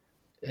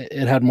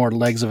 it had more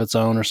legs of its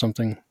own or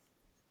something.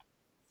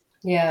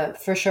 Yeah,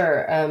 for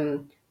sure.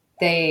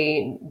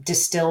 They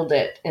distilled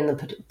it in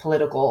the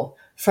political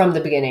from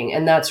the beginning,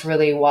 and that's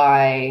really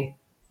why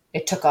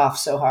it took off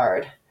so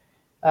hard,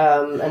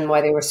 and why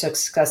they were so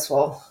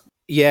successful.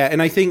 Yeah.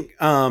 And I think,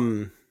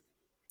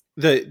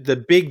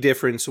 the big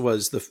difference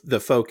was the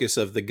focus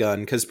of the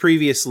gun, because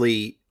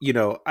previously,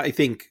 I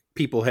think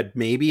people had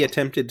maybe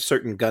attempted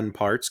certain gun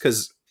parts,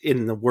 because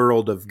in the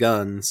world of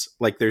guns,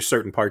 like there's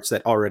certain parts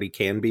that already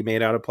can be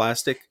made out of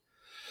plastic.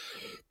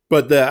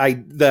 But the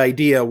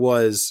idea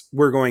was,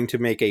 we're going to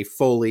make a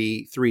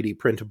fully 3D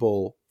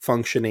printable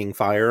functioning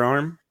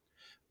firearm.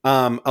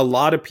 A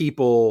lot of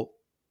people,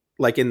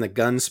 like in the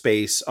gun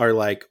space, are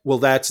like, well,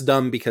 that's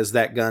dumb because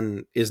that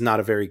gun is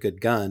not a very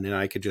good gun and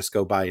I could just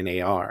go buy an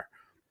AR.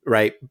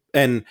 Right.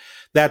 And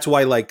that's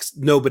why like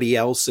nobody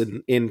else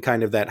in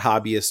kind of that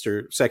hobbyist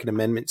or Second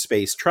Amendment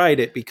space tried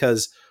it,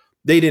 because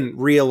they didn't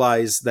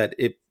realize that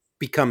it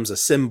becomes a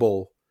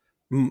symbol.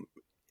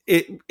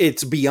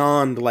 It's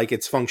beyond like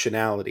its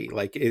functionality.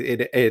 Like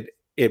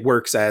it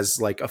works as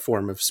like a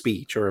form of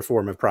speech or a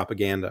form of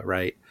propaganda.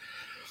 Right.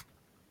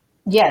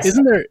 Yes.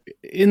 Isn't there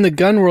in the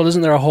gun world?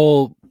 Isn't there a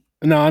whole?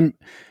 No,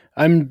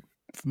 I'm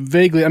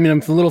vaguely. I mean,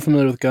 I'm a little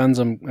familiar with guns.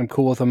 I'm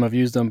cool with them. I've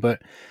used them,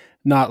 but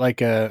not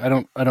like I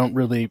don't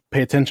really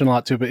pay attention a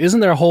lot to. But isn't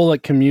there a whole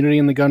like community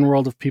in the gun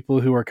world of people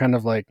who are kind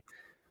of like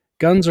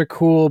guns are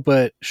cool,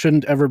 but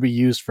shouldn't ever be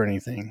used for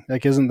anything?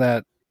 Like, isn't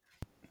that?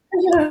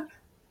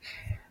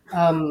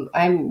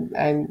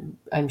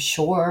 I'm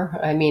sure.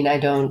 I mean, I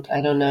don't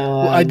know.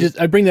 Well,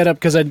 I bring that up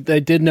because I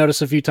did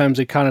notice a few times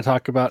they kind of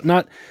talk about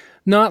not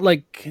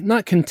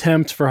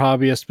contempt for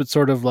hobbyists, but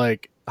sort of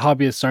like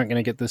hobbyists aren't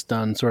going to get this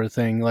done, sort of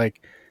thing.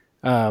 Like,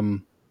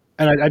 um,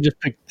 and I just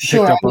picked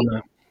Sure. I up on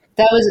mean,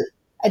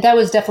 that. that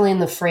was definitely in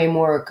the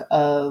framework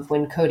of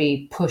when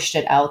Cody pushed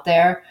it out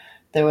there.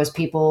 There was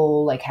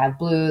people like Have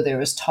Blue, there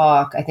was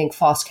talk. I think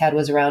Fosscad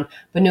was around,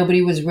 but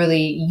nobody was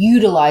really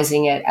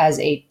utilizing it as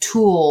a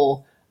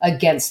tool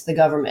against the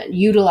government,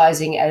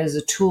 utilizing it as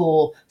a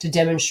tool to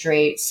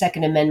demonstrate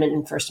Second Amendment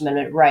and First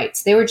Amendment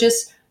rights. They were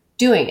just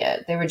doing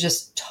it. They were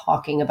just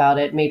talking about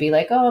it, maybe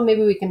like, oh,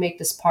 maybe we can make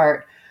this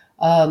part.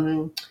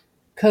 Um,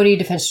 Cody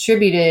Defense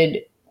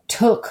Distributed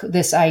took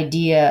this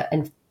idea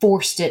and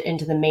forced it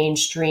into the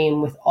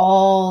mainstream with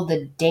all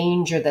the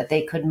danger that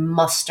they could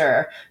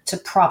muster to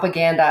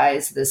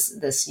propagandize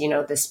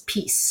this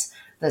piece,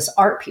 this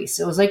art piece.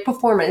 It was like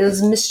performance. It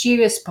was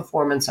mischievous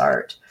performance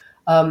art,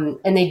 and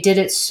they did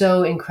it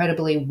so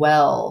incredibly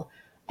well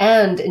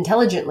and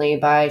intelligently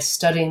by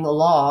studying the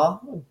law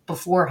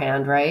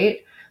beforehand, right?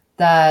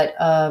 That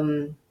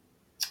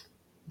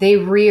they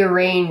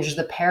rearranged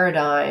the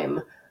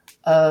paradigm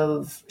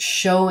of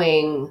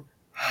showing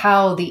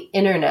how the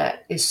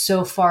internet is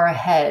so far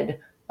ahead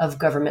of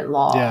government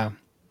law. Yeah,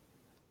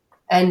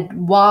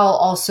 And while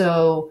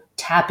also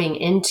tapping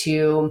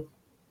into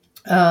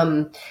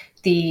the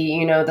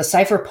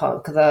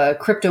cypherpunk, the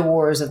crypto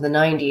wars of the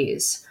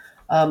 90s,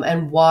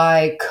 and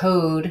why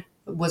code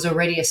was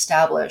already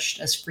established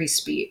as free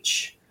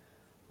speech,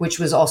 which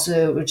is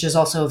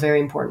also a very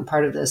important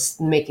part of this,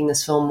 making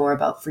this film more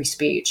about free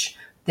speech.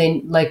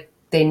 They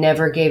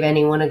never gave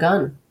anyone a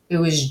gun. It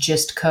was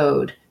just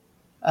code.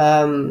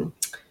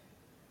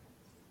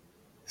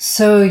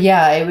 So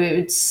yeah,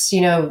 it's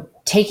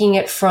taking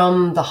it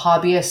from the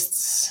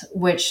hobbyists,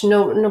 which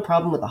no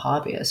problem with the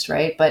hobbyist,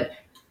 right?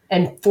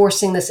 And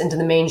forcing this into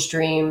the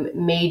mainstream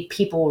made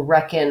people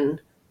reckon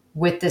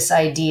with this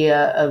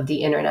idea of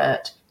the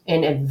internet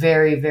in a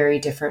very, very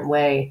different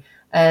way.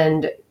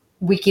 And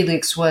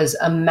WikiLeaks was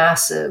a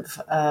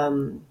massive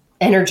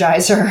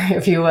energizer,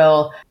 if you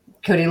will.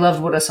 Cody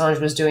loved what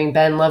Assange was doing.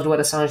 Ben loved what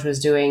Assange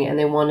was doing, and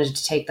they wanted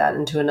to take that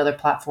into another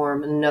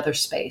platform, another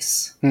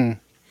space. I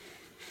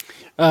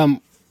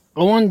just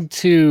wanted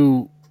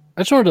to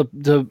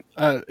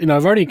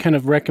I've already kind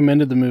of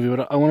recommended the movie,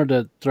 but I wanted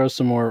to throw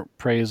some more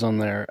praise on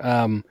there.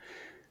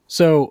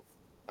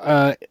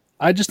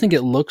 I just think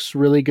it looks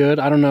really good.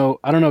 I don't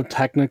know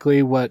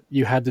technically what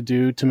you had to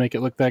do to make it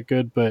look that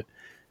good, but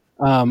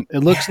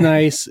it looks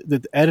nice.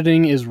 The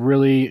editing is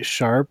really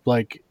sharp.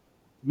 Like,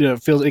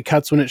 it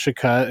cuts when it should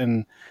cut,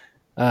 and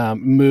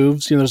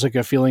moves. There's like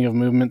a feeling of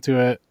movement to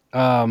it.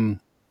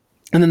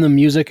 And then the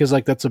music is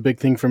like, that's a big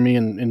thing for me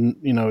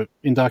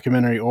in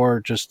documentary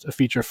or just a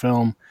feature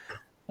film.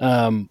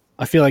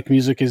 I feel like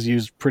music is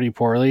used pretty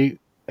poorly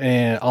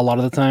and a lot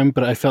of the time,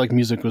 but I felt like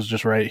music was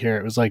just right here.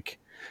 It was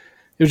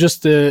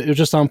just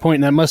on point,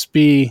 and that must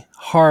be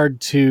hard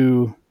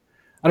to.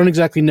 I don't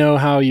exactly know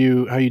how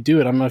you do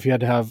it. I don't know if you had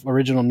to have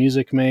original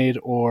music made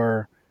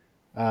or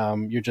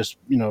you're just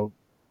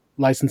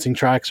licensing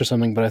tracks or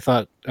something. But I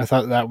thought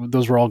that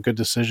those were all good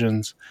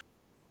decisions.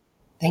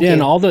 Thank you.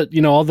 And all the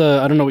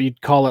I don't know what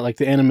you'd call it, like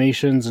the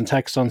animations and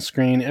text on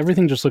screen,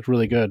 everything just looked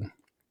really good.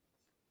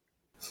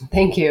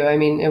 Thank you. I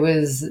mean, it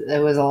was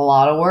a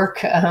lot of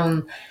work.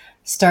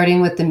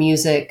 Starting with the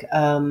music,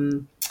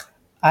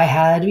 I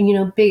had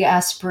big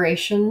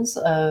aspirations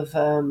of.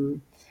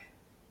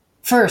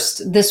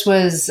 First, this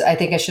was, I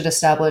think I should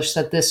establish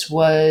that this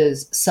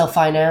was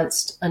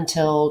self-financed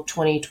until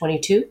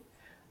 2022.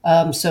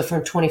 So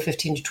from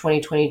 2015 to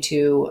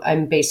 2022,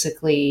 I'm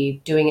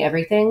basically doing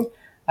everything.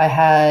 I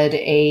had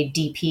a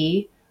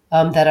DP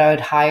that I would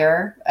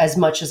hire as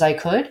much as I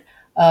could.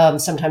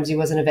 Sometimes he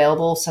wasn't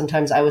available.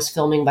 Sometimes I was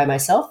filming by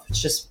myself.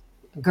 It's just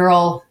a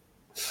girl,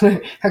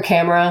 her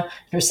camera,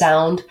 her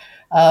sound.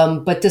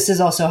 But this is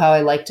also how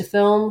I like to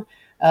film.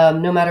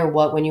 No matter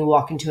what, when you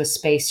walk into a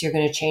space, you're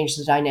going to change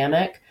the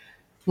dynamic.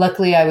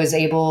 Luckily, I was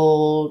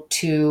able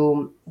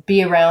to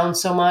be around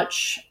so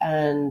much,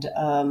 and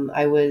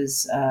I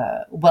was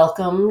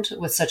welcomed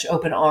with such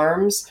open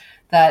arms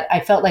that I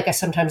felt like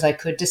sometimes I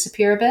could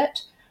disappear a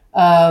bit.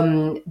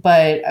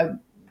 But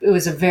it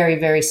was a very,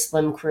 very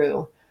slim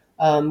crew,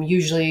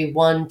 usually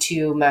 1,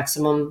 2,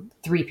 maximum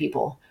 3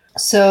 people.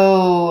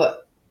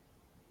 So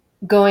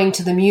going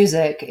to the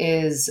music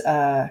is...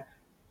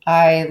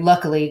 I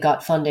luckily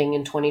got funding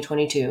in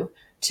 2022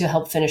 to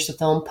help finish the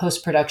film.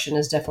 Post-production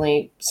is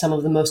definitely some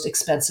of the most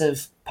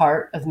expensive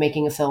part of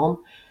making a film.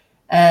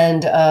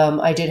 And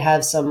I did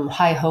have some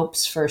high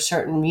hopes for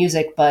certain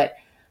music, but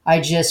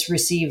I just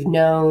received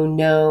no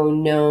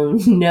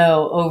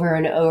over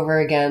and over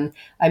again.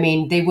 I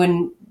mean, they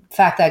wouldn't,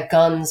 fact that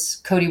Guns,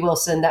 Cody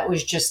Wilson, that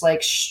was just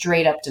like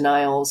straight up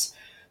denials.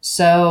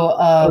 So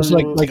it was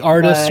like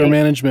artists or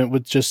management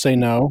would just say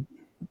no.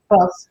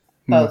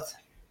 Both.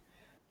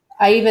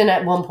 I even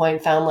at one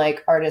point found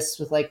like artists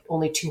with like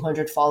only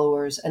 200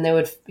 followers, and they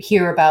would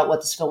hear about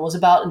what this film was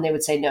about and they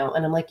would say no.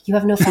 And I'm like, you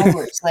have no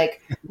followers.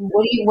 Like,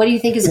 what do you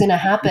think is going to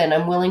happen?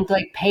 I'm willing to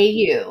like pay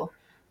you.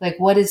 Like,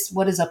 what is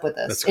up with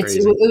this?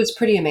 It was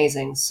pretty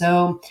amazing.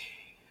 So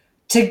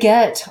to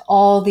get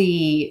all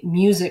the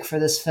music for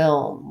this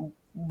film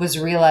was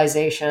a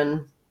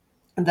realization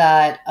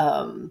that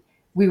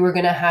we were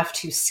going to have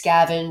to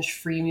scavenge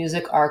Free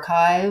Music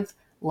Archive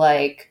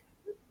like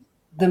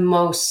the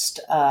most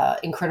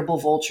incredible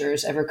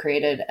vultures ever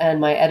created. And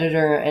my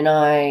editor and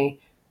I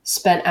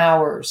spent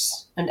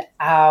hours and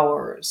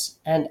hours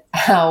and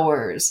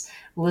hours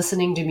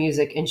listening to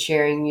music and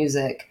sharing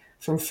music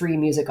from Free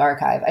Music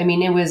Archive. I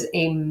mean, it was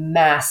a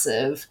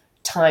massive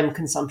time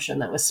consumption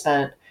that was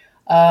spent.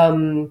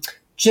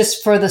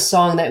 Just for the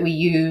song that we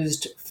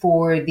used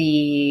for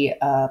the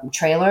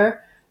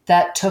trailer,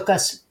 that took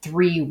us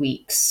 3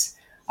 weeks.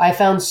 I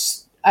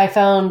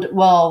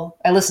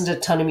listened to a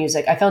ton of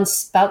music. I found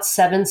about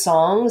 7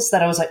 songs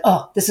that I was like,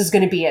 oh, this is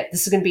going to be it.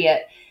 This is going to be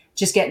it.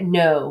 Just get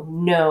no,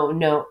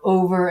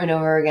 over and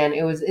over again.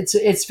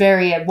 It's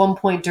very, at one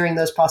point during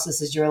those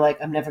processes, you're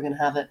like, I'm never going to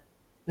have it.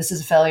 This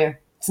is a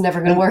failure. It's never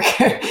going to work.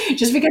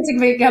 Just because it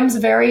becomes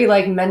very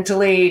like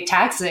mentally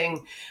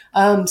taxing.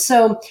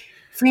 So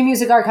Free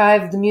Music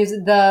Archive,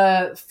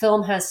 the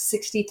film has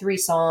 63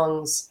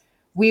 songs.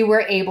 We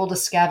were able to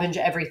scavenge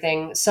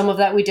everything. Some of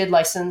that we did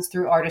license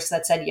through artists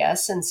that said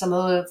yes, and some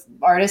of the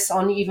artists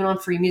even on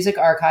Free Music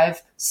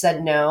Archive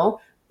said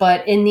no.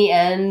 But in the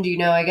end,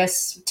 I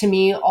guess to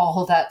me,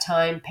 all that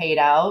time paid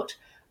out.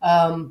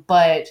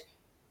 But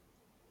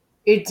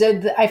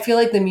I feel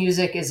like the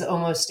music is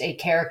almost a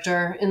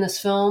character in this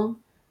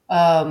film.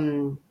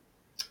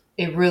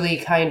 It really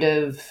kind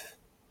of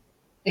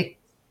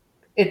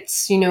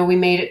it's we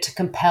made it to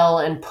compel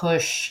and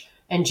push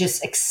and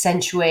just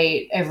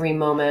accentuate every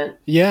moment.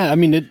 Yeah, I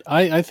mean,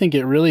 I think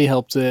it really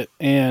helped it,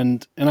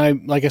 and I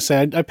like I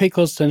said, I pay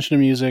close attention to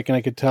music, and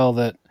I could tell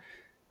that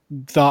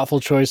thoughtful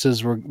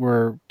choices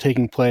were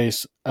taking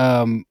place.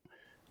 Do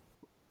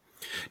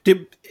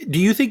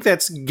you think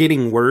that's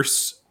getting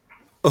worse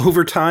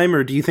over time,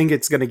 or do you think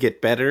it's going to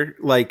get better?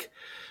 Like,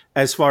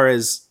 as far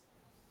as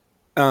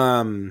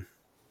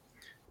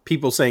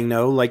people saying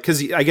no, like,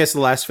 because I guess the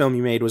last film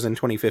you made was in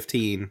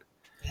 2015,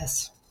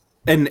 Yes.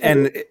 and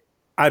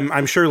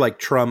I'm sure like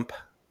Trump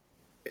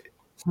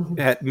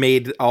had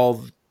made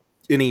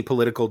any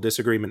political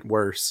disagreement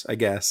worse, I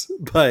guess.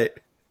 But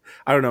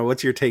I don't know.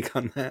 What's your take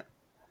on that?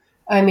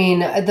 I mean,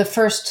 my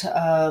first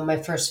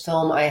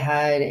film, I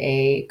had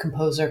a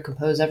composer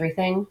compose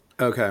everything.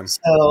 Okay.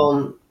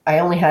 So I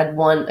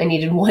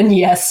needed one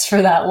yes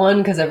for that one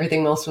because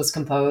everything else was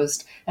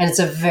composed. And it's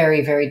a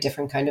very, very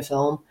different kind of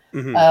film.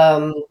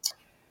 Mm-hmm.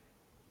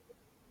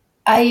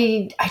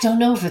 I don't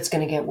know if it's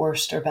going to get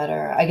worse or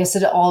better. I guess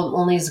it all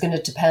only is going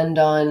to depend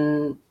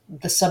on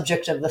the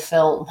subject of the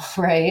film,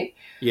 right?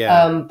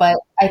 Yeah. But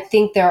I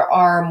think there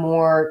are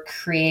more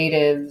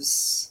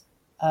creatives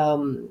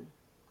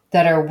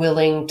that are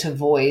willing to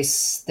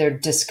voice their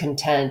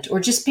discontent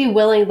or just be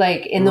willing,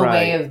 like in the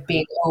way Right. of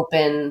being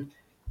open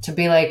to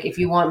be like, if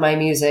you want my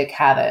music,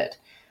 have it.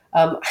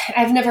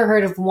 I've never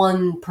heard of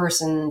one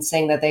person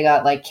saying that they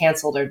got like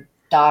canceled or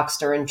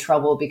doxxed or in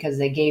trouble because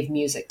they gave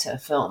music to a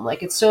film.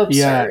 Like it's so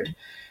Yeah, absurd.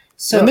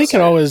 So and they could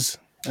absurd. always.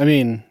 I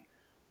mean,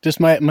 just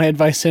my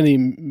advice to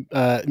any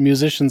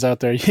musicians out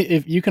there: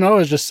 if you can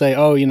always just say,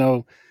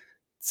 "Oh,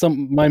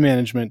 my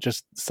management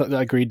just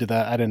agreed to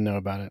that. I didn't know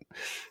about it."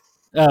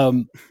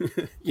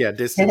 Yeah,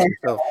 distance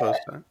yourself post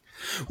time.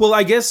 Well,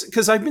 I guess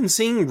because I've been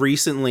seeing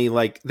recently,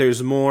 like,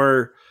 there's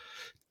more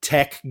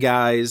tech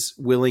guys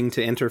willing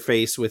to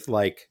interface with,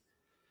 like,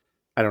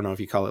 I don't know if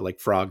you call it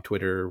like frog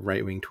Twitter,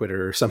 right wing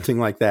Twitter, or something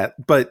like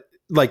that. But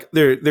like,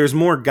 there's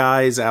more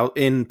guys out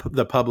in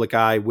the public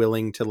eye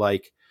willing to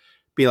like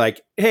be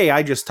like, hey,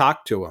 I just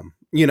talked to him,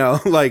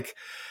 like,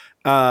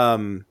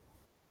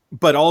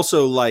 but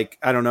also like,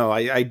 I don't know,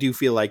 I do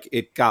feel like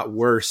it got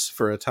worse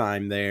for a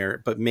time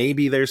there, but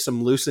maybe there's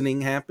some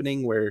loosening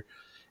happening where,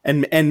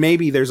 and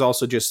maybe there's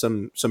also just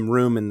some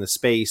room in the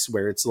space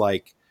where it's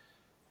like,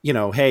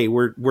 hey,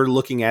 we're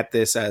looking at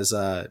this as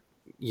a,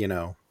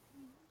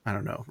 I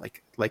don't know,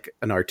 like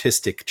an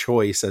artistic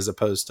choice as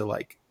opposed to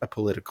like a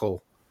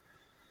political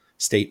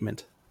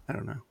statement. I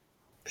don't know.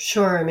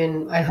 Sure. I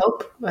mean, I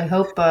hope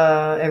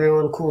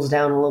everyone cools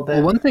down a little Well,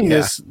 bit. one thing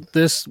Yeah.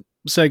 this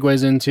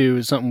segues into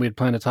is something we'd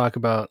planned to talk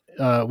about,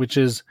 which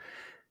is,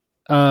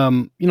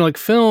 like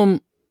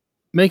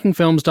making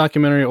films,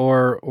 documentary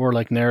or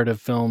like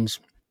narrative films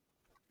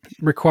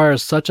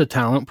requires such a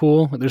talent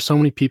pool. There's so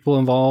many people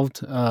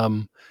involved,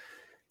 or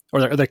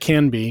there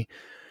can be,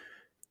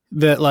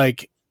 that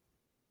like,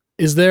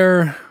 is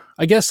there,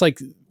 I guess, like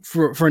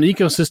for an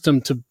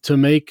ecosystem to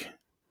make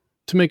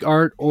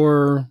art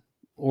or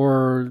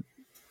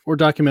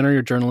documentary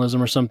or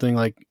journalism or something,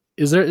 like,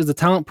 is the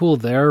talent pool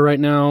there right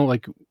now,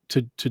 like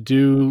to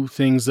do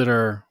things that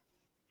are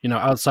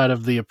outside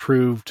of the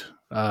approved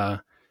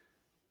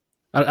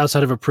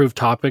outside of approved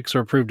topics or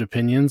approved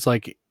opinions,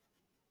 like.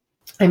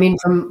 I mean,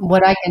 from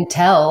what I can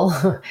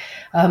tell,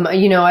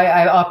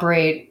 I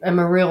operate, I'm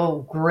a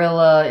real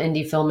guerrilla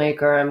indie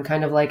filmmaker. I'm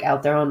kind of like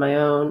out there on my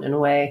own in a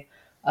way.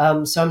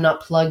 So I'm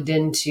not plugged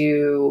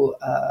into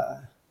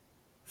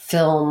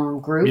film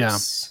Yeah,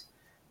 groups.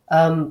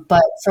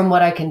 But from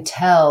what I can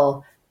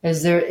tell,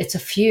 it's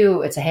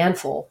a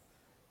handful.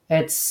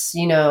 It's,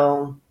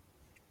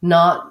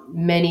 not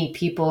many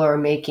people are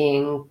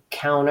making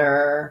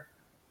counter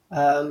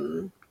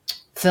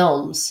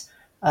films.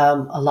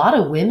 A lot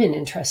of women,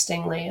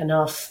 interestingly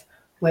enough,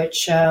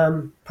 which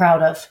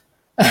proud of.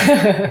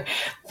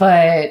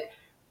 But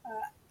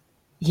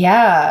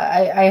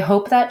yeah, I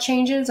hope that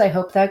changes. I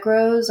hope that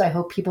grows. I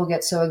hope people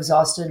get so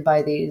exhausted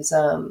by these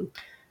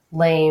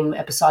lame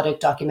episodic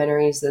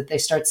documentaries that they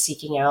start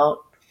seeking out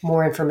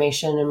more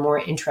information and more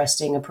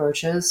interesting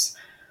approaches.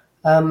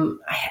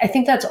 I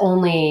think that's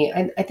only.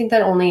 I think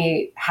that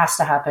only has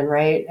to happen,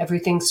 right?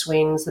 Everything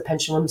swings. The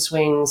pendulum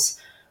swings.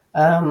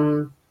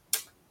 Um,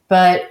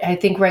 but I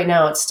think right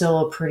now it's still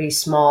a pretty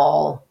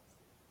small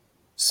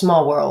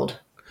world.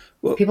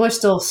 Well, People are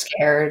still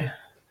scared.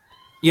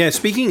 yeah.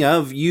 Speaking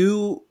of,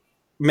 you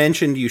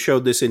mentioned you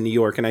showed this in New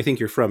York, and I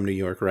think you're from New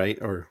York, right?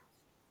 Or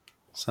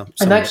I'm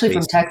somewhere actually from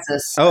based.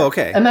 Texas. Oh,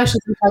 okay. I'm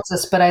actually from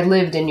Texas, but I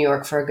lived in New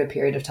York for a good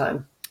period of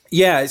time.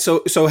 Yeah.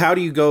 So how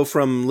do you go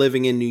from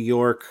living in New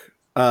York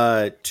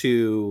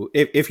to,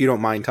 if you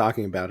don't mind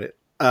talking about it,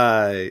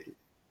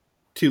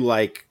 to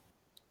like,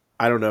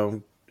 I don't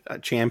know,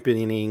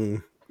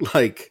 championing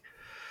like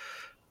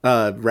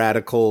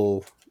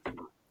radical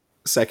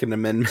Second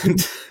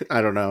Amendment,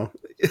 I don't know,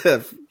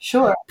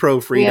 Sure. pro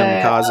freedom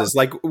Yeah. causes.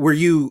 Like, were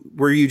you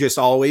just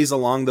always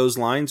along those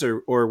lines,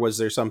 or was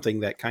there something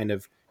that kind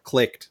of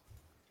clicked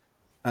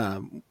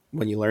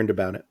when you learned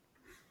about it?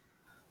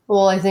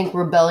 Well, I think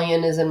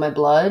rebellion is in my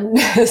blood.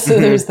 So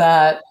Hmm. there's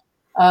that.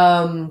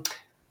 Um,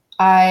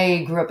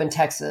 I grew up in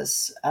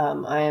Texas.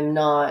 I am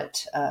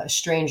not a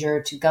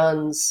stranger to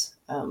guns.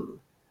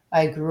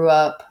 I grew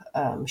up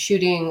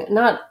shooting,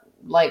 not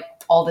like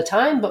all the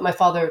time, but my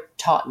father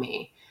taught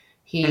me.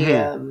 He Hmm.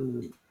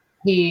 um,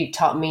 he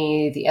taught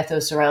me the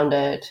ethos around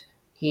it.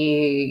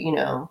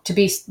 To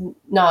be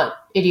not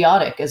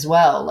idiotic as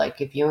well.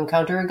 Like if you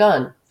encounter a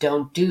gun,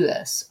 don't do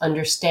this.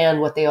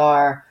 Understand what they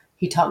are.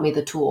 He taught me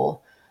the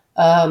tool.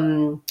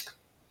 Um,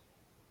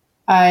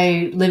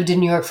 I lived in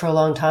New York for a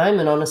long time,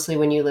 and honestly,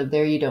 when you live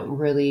there, you don't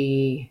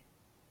really,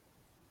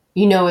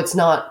 it's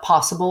not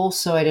possible.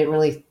 So I didn't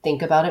really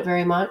think about it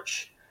very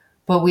much.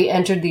 But we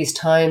entered these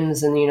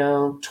times in,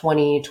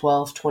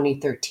 2012,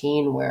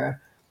 2013,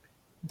 where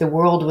the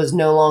world was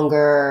no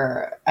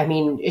longer, I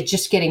mean, it's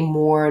just getting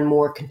more and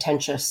more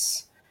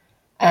contentious.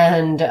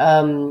 And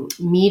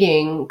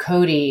meeting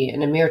Cody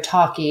and Amir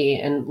Taki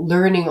and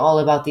learning all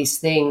about these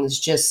things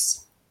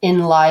just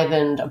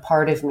enlivened a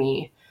part of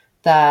me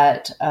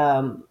that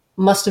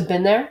must have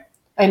been there.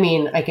 I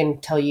mean, I can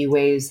tell you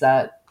ways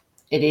that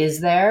it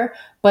is there,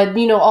 but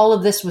all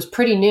of this was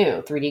pretty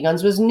new. 3D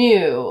guns was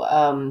new.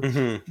 Hmm.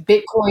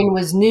 Bitcoin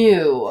was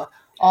new.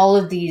 All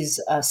of these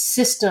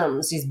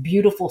systems, these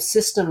beautiful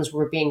systems,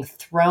 were being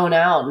thrown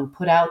out and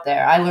put out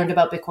there. I learned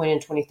about Bitcoin in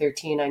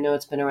 2013. I know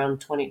it's been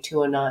around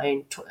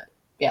 2209.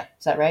 Yeah,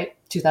 is that right?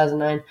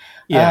 2009.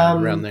 Yeah,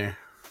 around Um, there.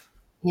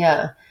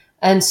 yeah.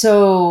 And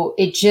so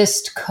it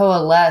just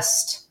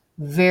coalesced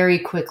very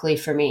quickly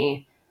for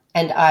me,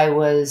 and I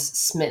was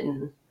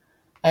smitten.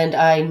 And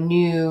I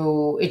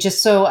knew it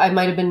just so I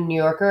might have been a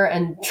New Yorker.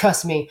 And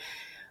trust me,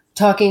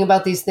 talking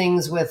about these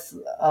things with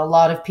a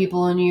lot of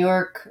people in New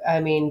York,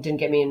 I mean, didn't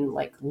get me in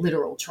like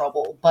literal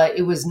trouble, but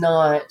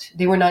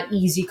they were not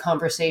easy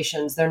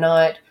conversations.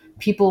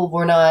 People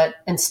were not,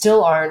 and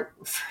still aren't,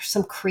 for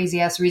some crazy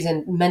ass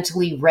reason,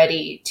 mentally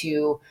ready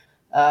to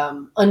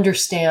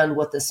understand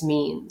what this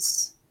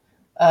means.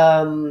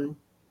 Um,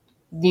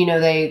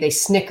 they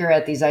snicker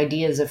at these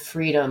ideas of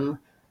freedom,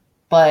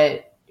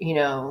 but,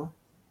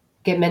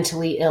 get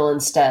mentally ill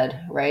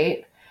instead,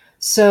 right?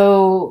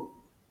 So,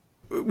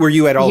 Were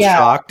you at all yeah,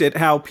 shocked at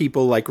how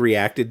people like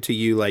reacted to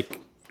you like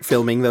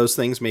filming those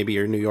things? Maybe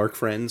your New York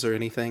friends or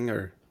anything,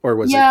 or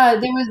was it?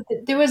 Yeah,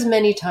 there was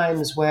many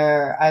times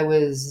where I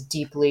was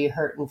deeply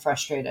hurt and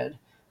frustrated.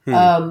 Hmm.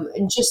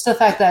 And just the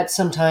fact that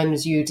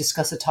sometimes you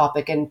discuss a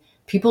topic and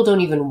people don't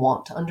even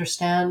want to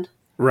understand.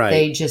 Right.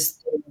 They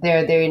just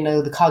they're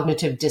the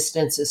cognitive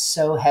distance is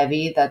so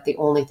heavy that the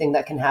only thing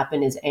that can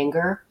happen is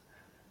anger.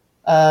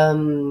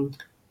 Um,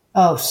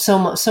 Oh, so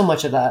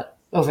much of that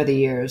over the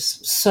years.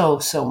 So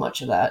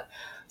much of that.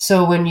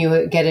 So when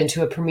you get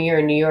into a premiere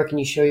in New York and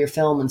you show your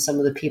film and some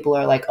of the people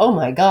are like, "Oh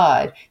my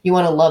God," you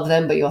want to love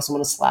them, but you also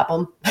want to slap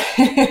them.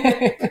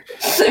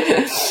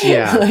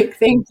 Yeah. Like,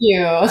 thank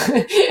you.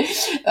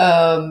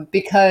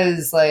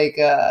 Because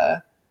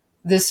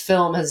this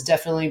film has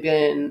definitely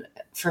been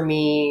for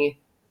me,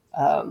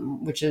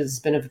 which has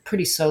been a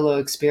pretty solo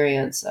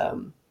experience. I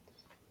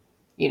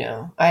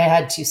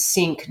had to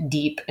sink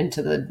deep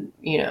into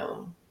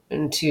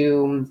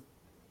into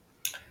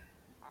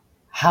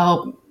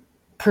how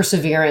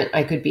perseverant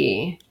I could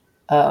be.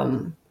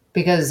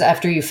 Because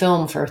after you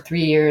film for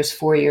 3 years,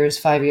 4 years,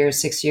 5 years,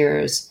 6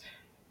 years,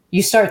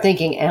 you start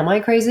thinking, am I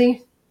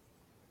crazy?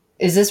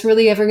 Is this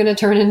really ever going to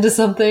turn into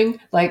something?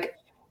 Like,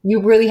 you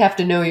really have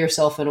to know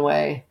yourself in a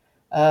way.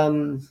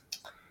 Um,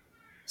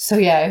 so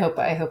yeah, I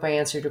hope I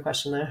answered your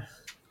question there.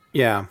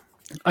 Yeah.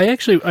 I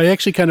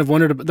actually kind of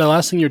wondered about the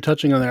last thing you're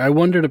touching on there. I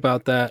wondered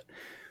about that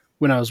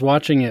when I was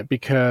watching it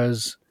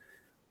because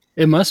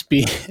it must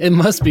be it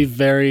must be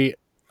very.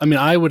 I mean,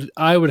 I would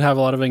have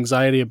a lot of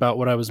anxiety about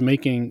what I was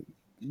making.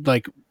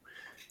 Like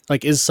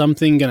like is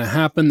something going to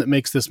happen that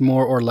makes this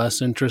more or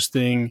less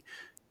interesting?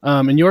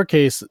 In your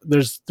case,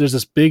 there's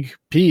this big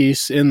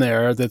piece in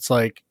there that's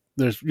like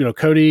there's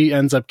Cody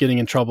ends up getting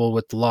in trouble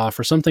with the law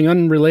for something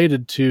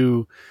unrelated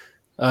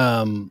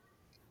um,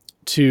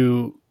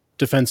 to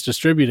Defense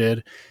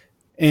Distributed,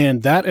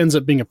 and that ends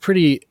up being a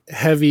pretty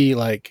heavy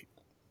like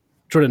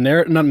sort of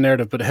not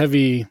narrative but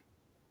heavy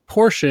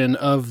portion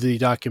of the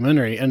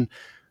documentary, and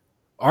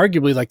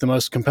arguably like the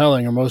most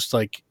compelling or most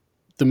like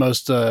the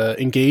most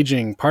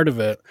engaging part of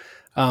it.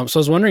 So I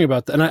was wondering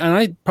about that, and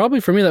I probably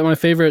for me that my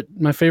favorite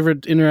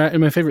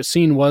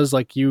scene was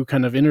like you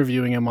kind of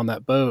interviewing him on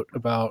that boat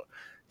about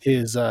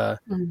his uh,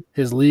 Mm.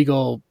 his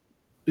legal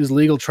his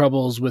legal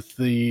troubles with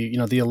the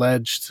the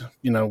alleged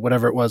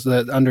whatever it was,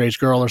 the underage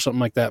girl or something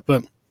like that.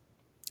 But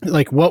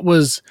like,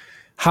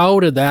 how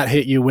did that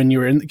hit you when you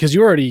were in? Because you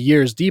were already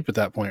years deep at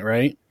that point,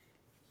 right?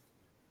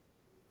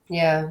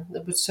 Yeah,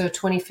 so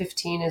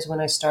 2015 is when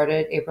I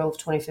started, April of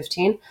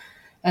 2015.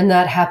 And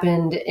that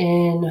happened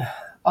in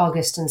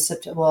August and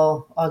September.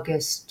 Well,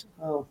 August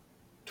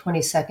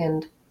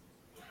 22nd.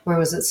 Where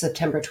was it?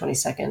 September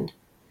 22nd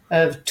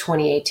of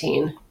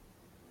 2018.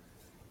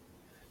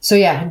 So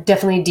yeah,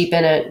 definitely deep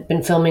in it.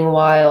 Been filming a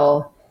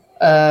while.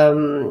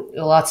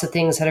 Lots of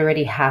things had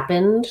already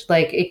happened.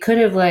 Like it could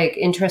have, like,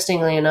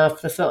 interestingly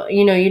enough, the film.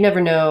 You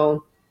never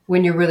know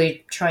when you're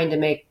really trying to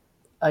make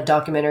a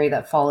documentary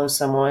that follows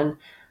someone.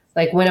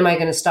 Like, when am I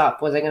going to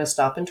stop? Was I going to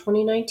stop in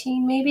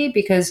 2019? Maybe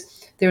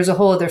because there's a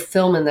whole other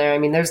film in there. I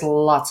mean, there's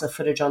lots of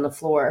footage on the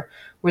floor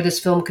where this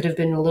film could have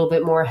been a little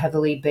bit more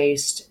heavily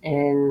based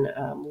in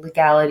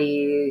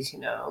legalities.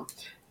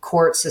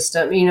 Court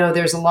system.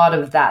 There's a lot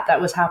of that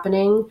was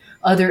happening.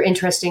 Other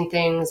interesting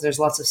things. There's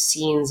lots of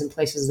scenes and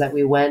places that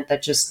we went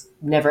that just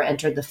never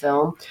entered the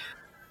film.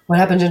 What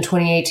happened in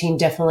 2018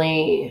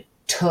 definitely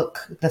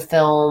took the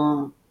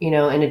film, in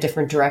a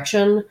different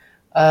direction.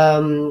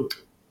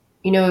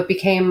 It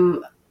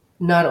became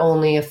not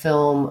only a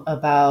film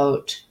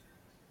about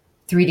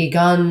 3D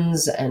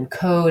guns and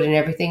code and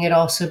everything, it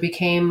also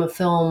became a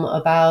film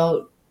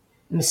about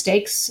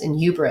mistakes and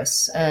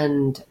hubris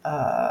and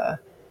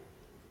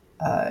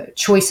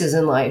choices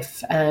in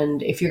life.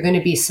 And if you're going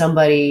to be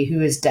somebody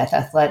who is death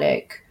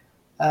athletic,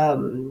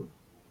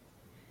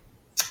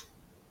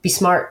 be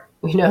smart.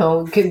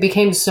 It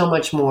became so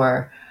much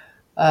more.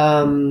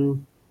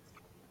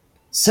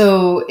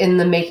 So in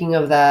the making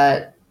of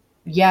that,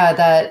 yeah,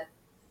 that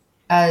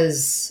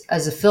as a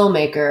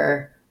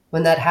filmmaker,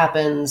 when that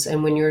happens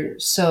and when you're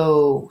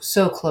so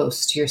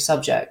close to your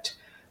subject,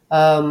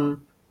 not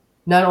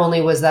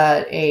only was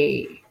that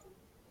a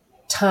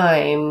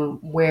time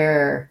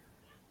where,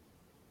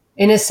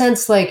 in a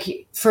sense,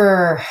 like,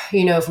 for,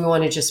 if we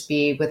want to just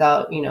be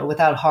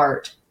without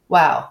heart,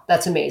 wow,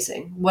 that's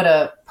amazing. What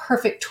a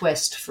perfect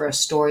twist for a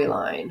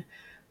storyline.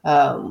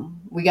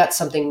 We got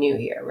something new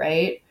here,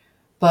 right?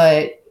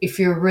 But if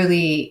you're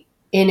really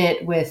in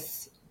it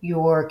with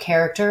your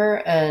character,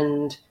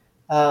 and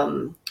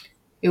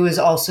it was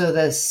also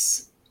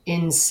this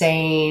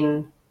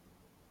insane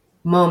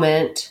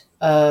moment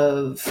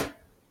of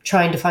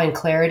trying to find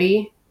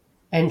clarity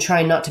and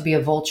trying not to be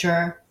a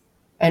vulture,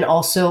 and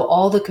also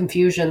all the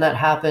confusion that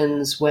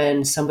happens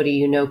when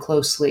somebody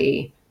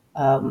closely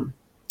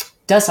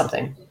does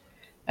something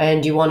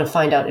and you want to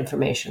find out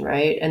information,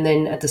 right? And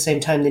then at the same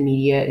time, the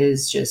media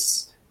is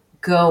just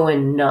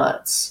going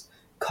nuts,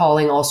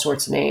 calling all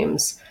sorts of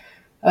names.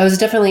 It was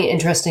definitely an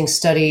interesting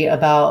study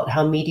about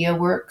how media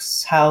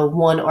works, how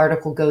one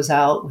article goes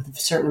out with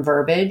certain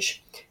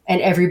verbiage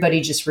and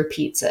everybody just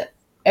repeats it.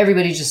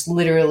 Everybody just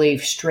literally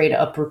straight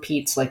up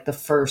repeats, like, the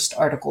first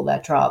article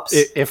that drops.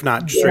 If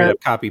not straight up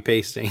copy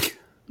pasting. Right?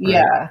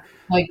 Yeah,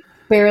 like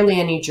barely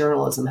any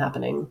journalism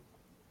happening.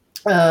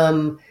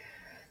 So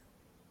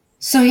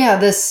yeah,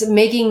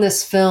 making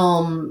this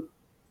film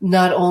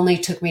not only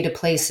took me to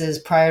places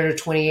prior to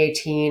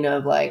 2018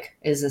 of, like,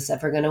 is this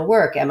ever going to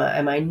work? Am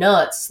I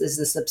nuts? Is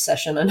this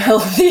obsession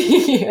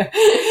unhealthy?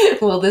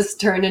 Will this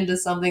turn into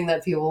something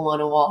that people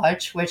want to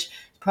watch? Which is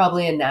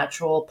probably a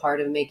natural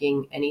part of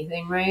making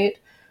anything, right?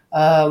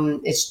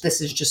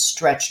 This is just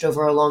stretched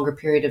over a longer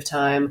period of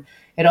time.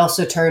 It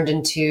also turned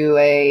into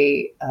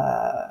a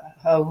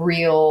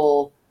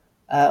real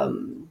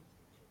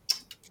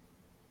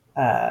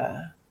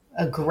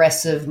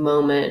aggressive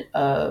moment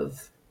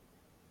of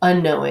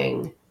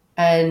unknowing,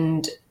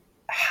 and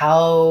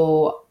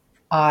how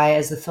I,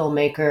 as the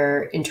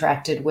filmmaker,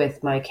 interacted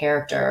with my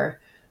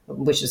character,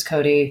 which is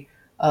Cody,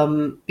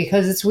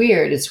 because it's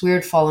weird. It's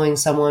weird following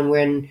someone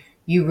when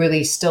you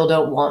really still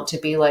don't want to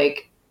be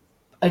like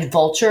a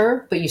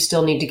vulture, but you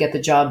still need to get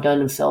the job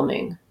done in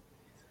filming.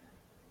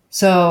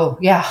 So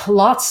yeah,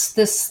 lots.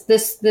 This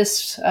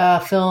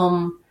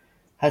film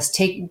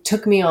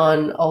took me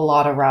on a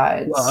lot of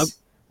rides. Well,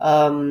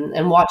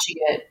 and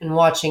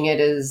watching it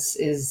is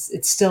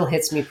it still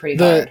hits me pretty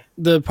hard.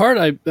 The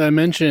part I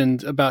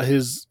mentioned about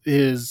his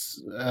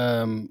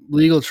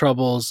legal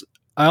troubles,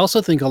 I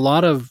also think a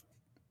lot of,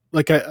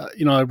 like,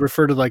 I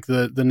refer to, like,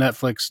 the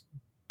Netflix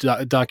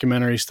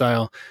documentary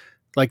style.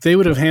 Like, they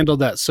would have handled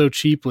that so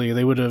cheaply.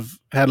 They would have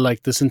had,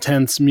 like, this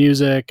intense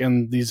music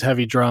and these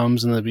heavy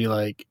drums, and they'd be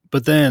like,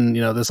 but then,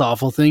 this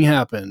awful thing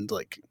happened.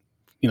 Like,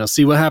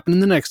 see what happened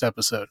in the next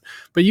episode.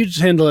 But you just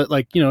handle it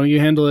like, you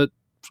handle it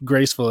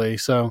gracefully.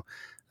 So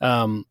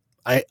I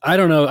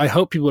don't know. I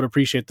hope people would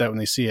appreciate that when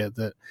they see it,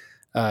 that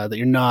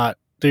you're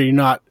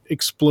not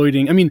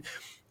exploiting. I mean,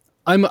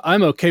 I'm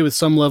okay with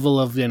some level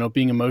of,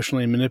 being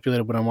emotionally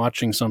manipulated when I'm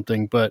watching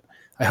something, but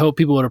I hope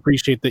people would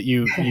appreciate that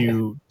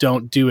you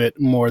don't do it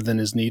more than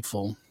is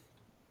needful.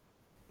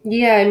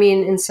 Yeah, I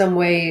mean, in some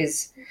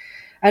ways,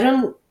 I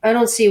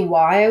don't see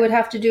why I would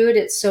have to do it.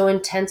 It's so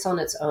intense on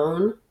its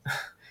own.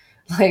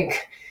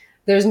 Like,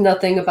 there's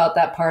nothing about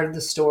that part of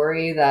the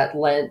story that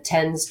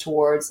tends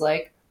towards,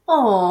 like,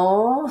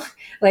 oh,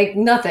 like,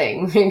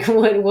 nothing.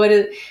 Like, what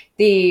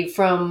is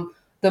from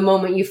the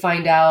moment you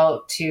find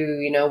out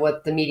to,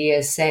 what the media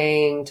is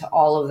saying, to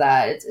all of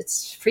that,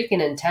 it's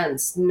freaking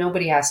intense.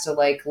 Nobody has to,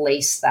 like,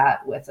 lace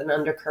that with an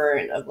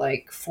undercurrent of,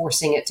 like,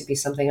 forcing it to be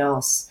something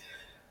else.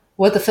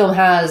 What the film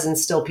has, and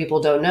still people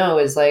don't know,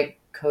 is, like,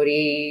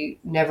 Cody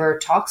never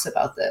talks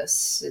about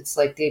this. It's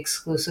like the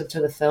exclusive to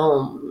the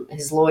film.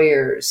 His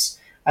lawyers.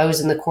 I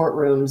was in the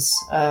courtrooms.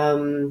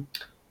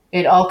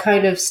 It all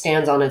kind of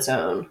stands on its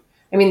own.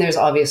 I mean, there's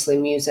obviously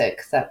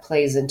music that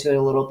plays into it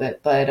a little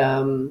bit, but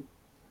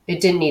it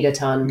didn't need a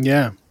ton.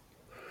 Yeah.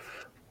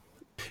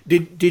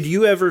 Did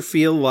you ever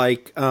feel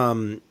like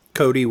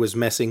Cody was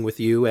messing with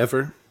you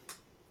ever?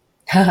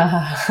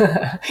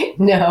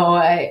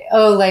 No,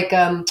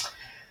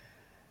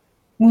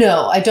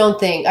 no, I don't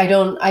think. I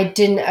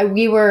didn't.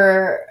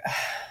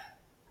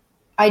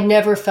 I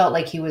never felt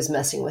like he was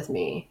messing with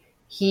me.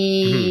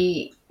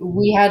 We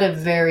had a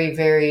very,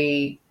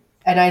 very,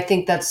 and I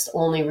think that's the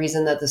only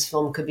reason that this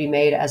film could be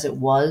made as it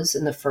was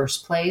in the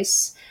first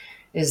place,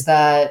 is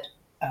that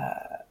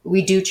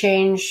we do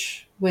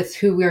change with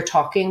who we're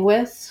talking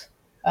with.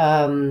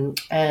 And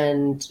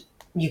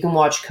you can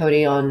watch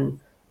Cody on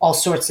all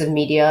sorts of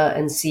media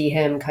and see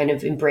him kind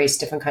of embrace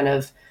different kind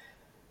of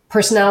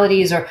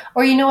personalities,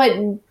 or you know what,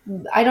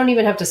 I don't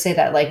even have to say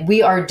that. Like,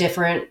 we are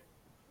different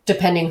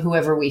depending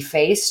whoever we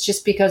face,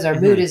 just because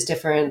our mood is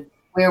different,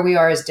 where we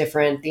are is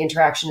different, the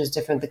interaction is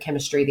different, the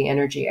chemistry, the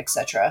energy,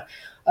 etc.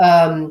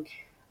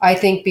 I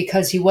think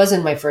because he was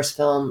in my first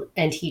film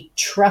and he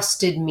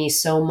trusted me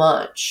so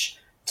much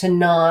to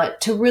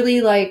really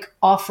like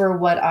offer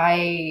what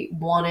I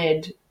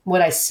wanted,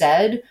 what I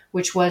said,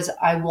 which was,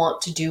 I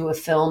want to do a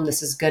film.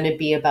 This is going to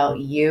be about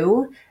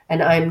you,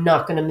 and I'm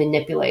not going to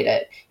manipulate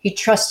it. He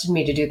trusted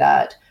me to do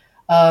that.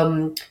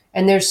 And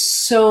there's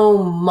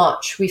so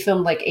much. We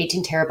filmed like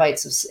 18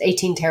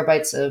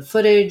 terabytes of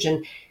footage,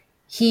 and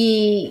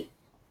he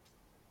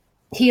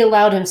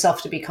allowed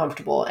himself to be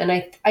comfortable. And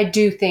I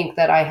do think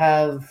that I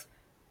have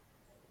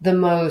the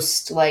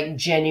most like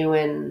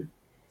genuine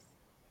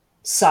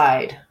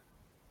side.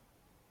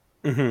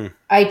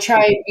 I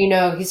try,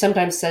 he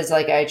sometimes says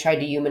like I tried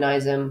to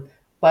humanize him,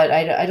 but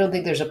I don't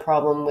think there's a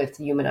problem with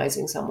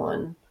humanizing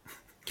someone.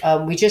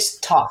 We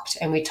just talked,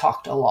 and we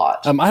talked a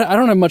lot. I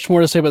don't have much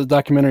more to say about the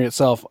documentary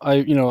itself.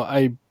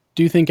 I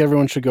do think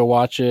everyone should go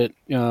watch it.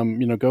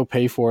 Go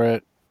pay for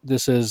it.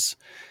 This is,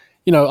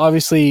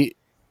 obviously,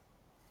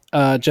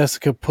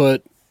 Jessica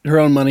put her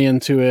own money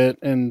into it,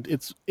 and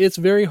it's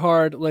very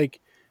hard. Like,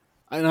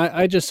 and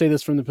I just say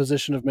this from the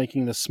position of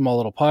making this small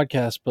little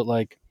podcast, but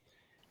like,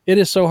 it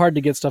is so hard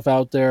to get stuff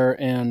out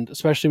there, and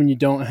especially when you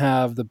don't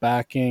have the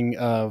backing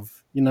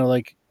of,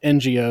 like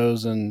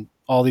NGOs and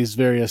all these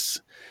various,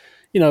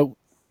 we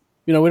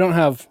don't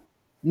have,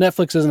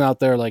 Netflix isn't out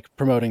there like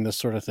promoting this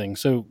sort of thing.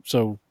 So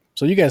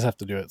you guys have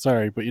to do it.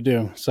 Sorry, but you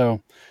do.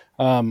 So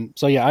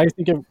yeah, I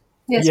think,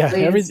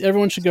 Yes,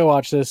 everyone should go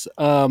watch this.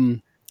 I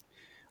don't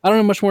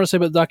have much more to say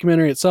about the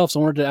documentary itself, so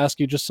I wanted to ask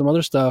you just some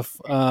other stuff.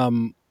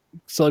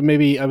 So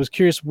maybe I was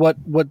curious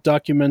what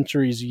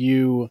documentaries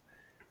you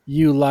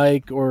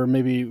like, or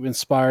maybe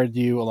inspired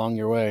you along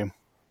your way.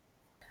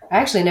 I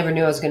actually never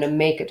knew I was going to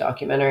make a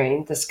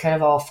documentary. This kind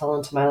of all fell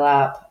into my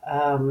lap.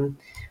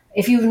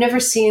 If you've never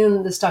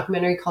seen this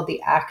documentary called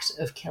The Act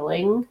of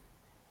Killing,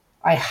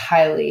 I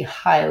highly,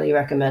 highly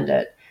recommend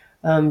it.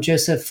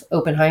 Joseph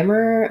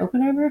Oppenheimer.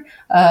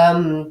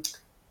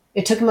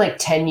 It took him like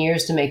 10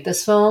 years to make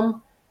this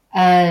film,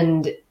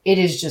 and it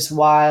is just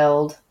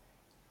wild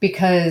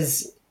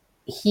because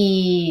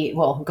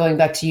going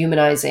back to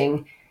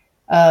humanizing,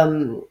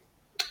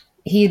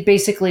 he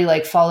basically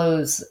like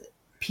follows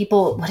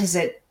people. What is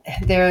it?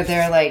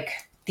 They're like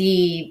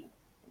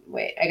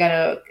wait, I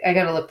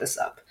gotta look this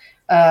up.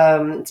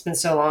 It's been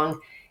so long.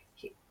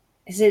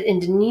 Is it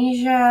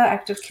Indonesia?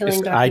 Act of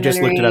Killing documentary? I just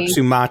looked it up.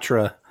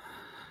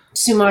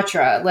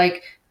 Sumatra.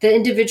 Like, the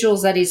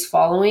individuals that he's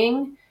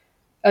following.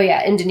 Oh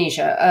yeah,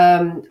 Indonesia.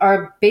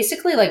 Are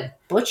basically like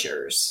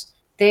butchers.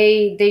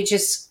 They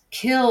just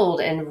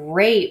killed and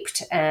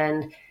raped,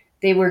 and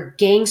they were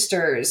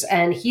gangsters,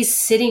 and he's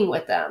sitting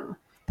with them.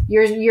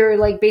 You're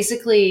like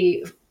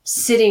basically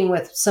sitting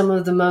with some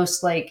of the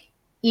most like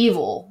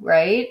evil,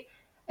 right?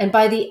 And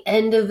by the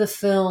end of the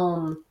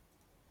film,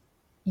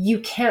 you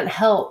can't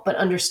help but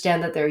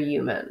understand that they're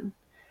human.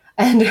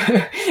 And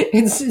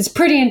it's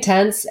pretty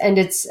intense, and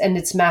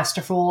it's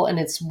masterful, and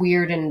it's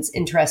weird, and it's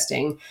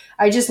interesting.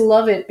 I just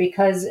love it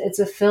because it's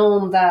a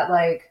film that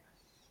like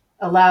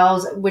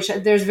allows, which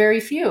there's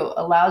very few,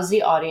 allows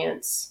the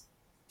audience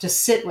to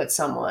sit with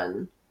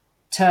someone,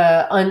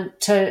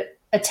 to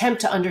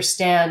attempt to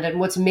understand. And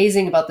what's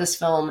amazing about this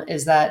film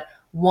is that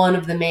one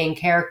of the main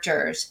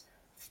characters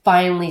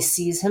finally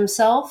sees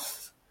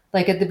himself.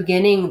 Like, at the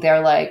beginning,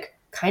 they're like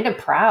kind of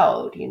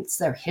proud. It's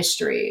their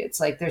history. It's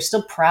like they're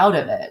still proud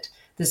of it.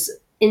 This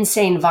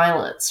insane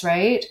violence,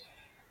 right?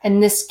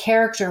 And this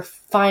character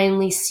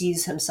finally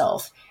sees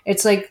himself.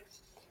 It's like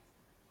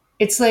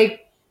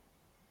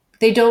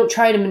they don't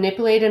try to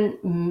manipulate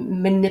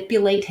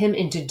him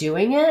into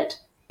doing it,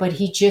 but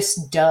he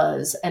just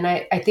does. And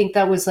I think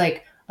that was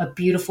like a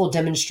beautiful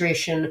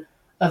demonstration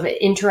of an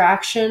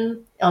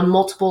interaction on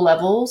multiple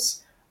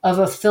levels of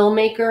a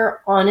filmmaker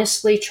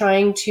honestly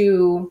trying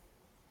to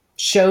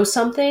show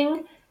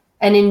something.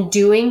 And in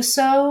doing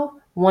so,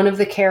 one of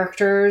the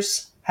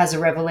characters has a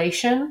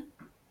revelation,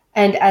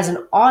 And as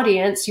an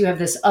audience, you have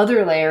this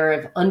other layer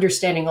of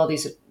understanding all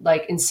these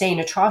like insane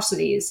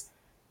atrocities,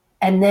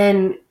 and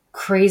then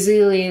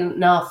crazily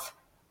enough,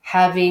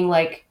 having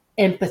like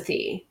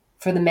empathy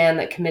for the man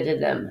that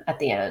committed them at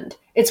the end.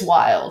 It's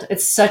wild.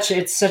 It's such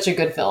a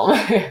good film.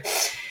 Yeah,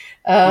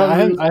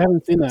 I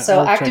haven't seen that. So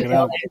I'll check active it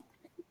out.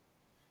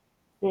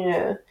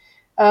 yeah.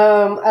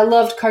 I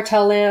loved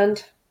Cartel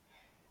Land.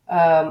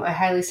 I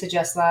highly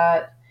suggest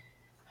that.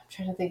 I'm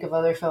trying to think of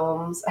other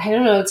films. I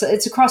don't know.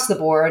 It's across the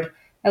board.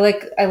 I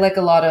like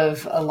a lot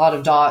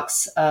of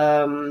docs,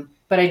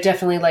 but I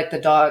definitely like the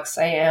docs.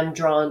 I am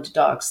drawn to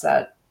docs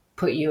that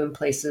put you in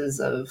places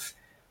of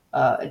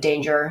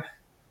danger,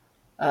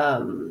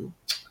 um,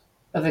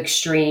 of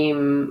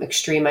extreme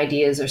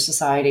ideas or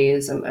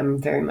societies. I'm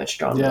very much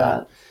drawn to Yeah.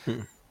 that.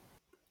 Hmm.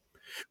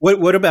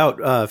 What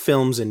about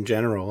films in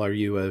general? Are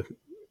you a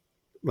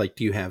like?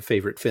 Do you have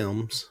favorite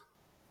films?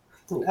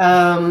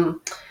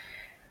 Um,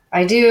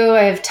 I do.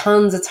 I have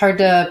tons. It's hard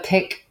to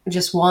pick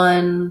just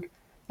one.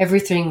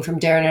 Everything from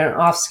Darren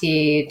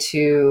Aronofsky All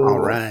to,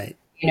 right.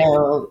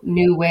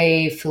 New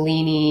Wave,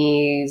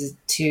 Fellini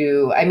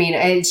to, I mean,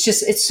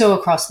 it's so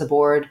across the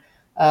board.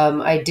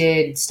 I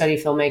did study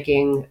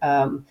filmmaking,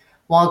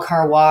 Wong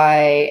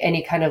Kar-wai,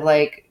 any kind of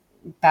like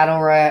battle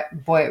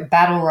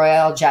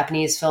royale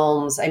Japanese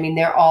films. I mean,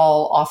 they're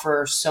all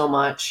offer so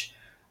much.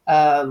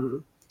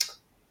 Um,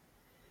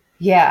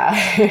 yeah.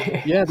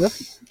 Yeah,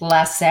 definitely.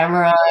 Last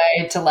Samurai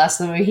to Last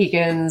of the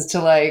Mohicans to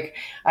like,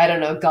 I don't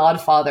know,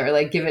 Godfather,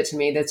 like give it to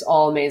me. That's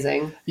all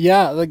amazing.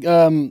 Yeah, like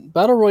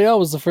Battle Royale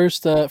was the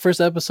first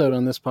episode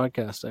on this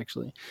podcast,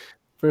 actually.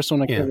 First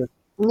one I Yeah. covered.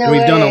 No And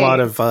we've done a way. lot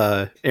of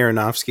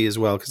Aronofsky as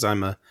well because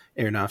I'm a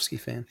Aronofsky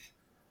fan.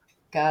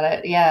 Got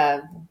it.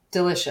 Yeah.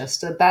 Delicious.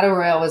 The Battle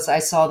Royale was, I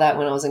saw that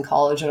when I was in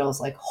college and I was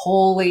like,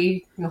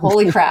 holy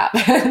crap.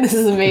 This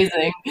is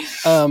amazing.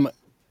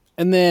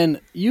 And then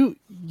you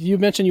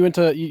mentioned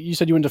you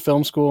said you went to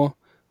film school.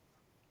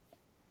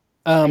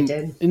 I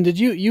did. And did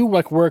you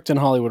like worked in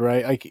Hollywood,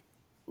 right? Like,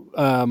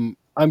 I'm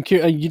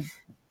curious.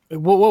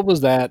 What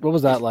was that? What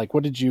was that like?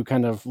 What did you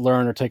kind of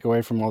learn or take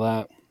away from all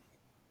that?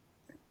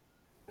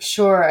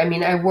 Sure. I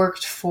mean, I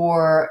worked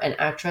for an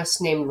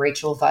actress named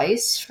Rachel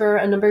Weisz for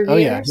a number of Oh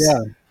yeah, years.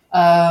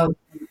 yeah.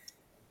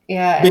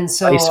 Yeah. Big And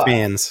so Vice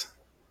fans.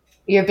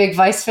 you're big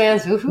Vice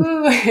fans.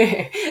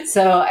 Woohoo.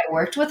 So I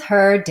worked with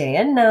her day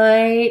and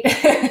night.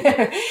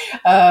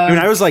 I mean,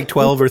 I was like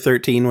 12 or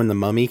 13 when The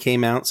Mummy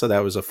came out, so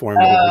that was a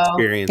formative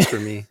experience for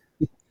me.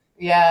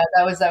 Yeah,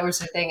 that was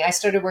her thing. I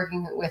started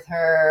working with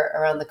her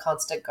around the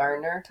Constant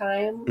Gardener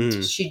time.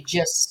 Mm. She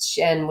just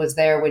and was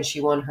there when she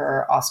won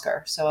her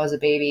Oscar, so I was a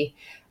baby.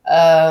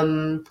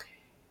 Um,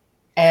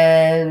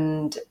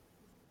 and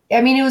I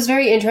mean, it was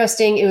very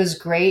interesting. It was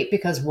great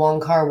because Wong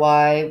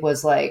Kar-wai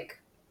was like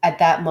at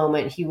that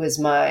moment he was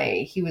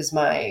my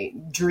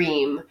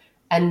dream,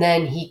 and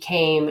then he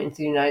came into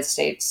the United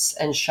States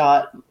and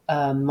shot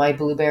My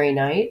Blueberry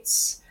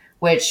Nights,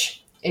 which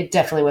it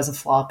definitely was a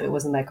flop. It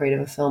wasn't that great of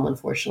a film,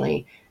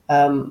 unfortunately.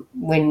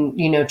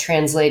 When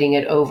translating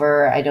it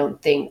over, I don't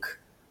think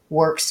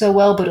worked so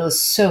well, but it was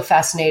so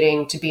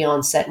fascinating to be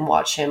on set and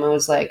watch him. It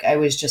was like I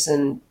was just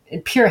in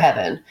pure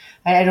heaven.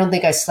 I don't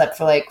think I slept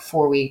for like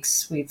 4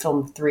 weeks. We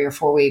filmed 3 or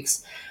 4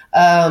 weeks.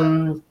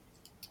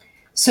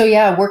 So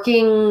yeah,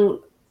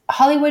 working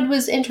Hollywood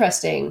was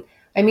interesting.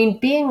 I mean,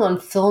 being on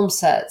film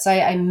sets,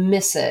 I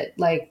miss it.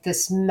 Like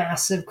this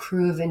massive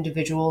crew of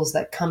individuals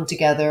that come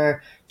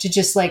together to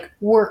just like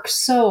work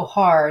so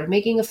hard.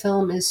 Making a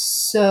film is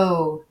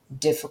so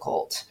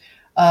difficult.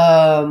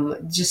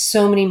 Just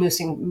so many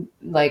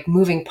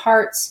moving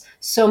parts.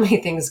 So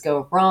many things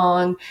go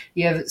wrong.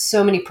 You have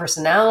so many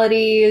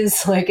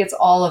personalities. Like it's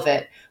all of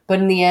it. But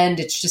in the end,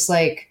 it's just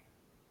like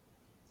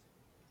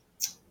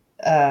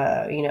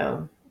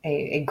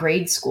a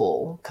grade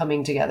school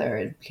coming together.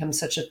 It becomes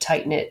such a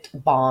tight knit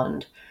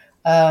bond.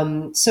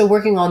 So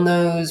working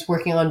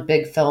on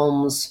big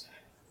films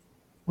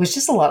was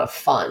just a lot of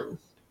fun.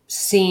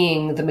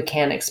 Seeing the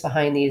mechanics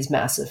behind these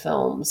massive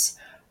films.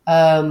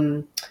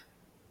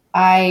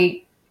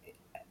 I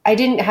I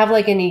didn't have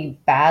like any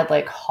bad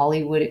like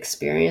Hollywood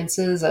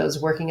experiences. I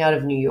was working out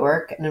of New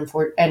York,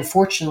 and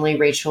fortunately,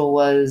 Rachel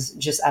was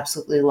just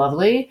absolutely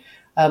lovely.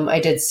 I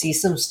did see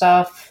some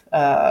stuff.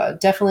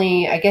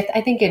 Definitely, I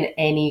think in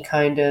any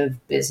kind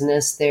of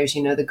business, there's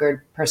the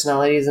good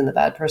personalities and the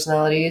bad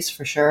personalities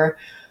for sure.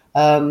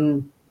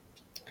 Um,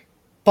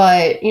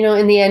 but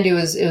in the end, it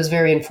was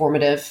very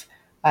informative.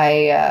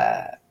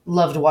 I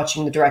loved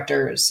watching the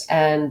directors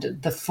and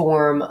the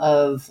form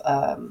of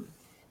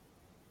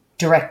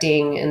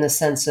directing in the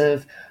sense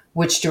of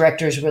which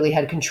directors really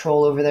had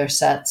control over their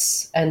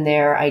sets and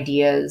their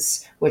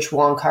ideas, which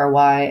Wong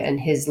Kar-wai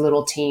and his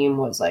little team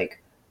was like,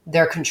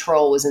 their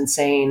control was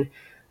insane.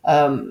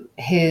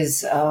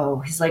 His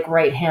like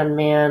right hand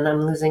man,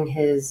 I'm losing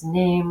his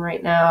name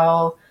right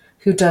now,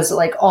 who does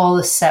like all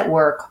the set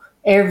work,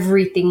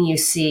 everything you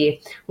see,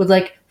 would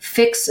like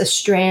fix a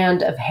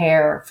strand of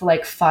hair for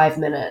like 5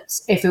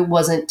 minutes if it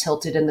wasn't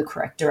tilted in the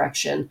correct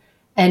direction,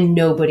 and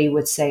nobody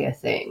would say a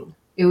thing.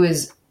 It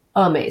was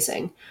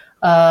amazing.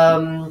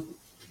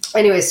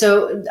 Anyway,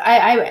 so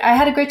I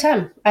had a great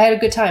time. I had a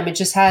good time.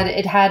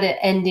 It had an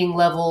ending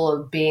level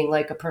of being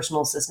like a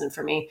personal assistant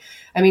for me.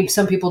 I mean,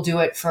 some people do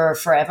it for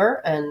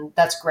forever, and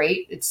that's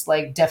great. It's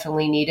like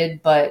definitely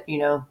needed, but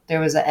there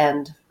was an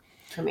end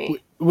for me.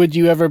 Would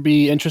you ever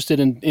be interested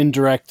in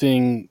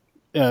directing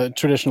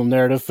traditional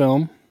narrative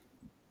film?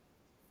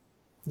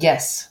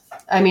 Yes,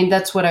 I mean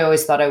that's what I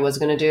always thought I was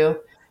going to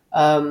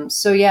do.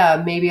 So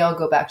yeah, maybe I'll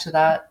go back to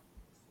that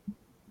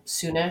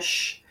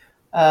soonish.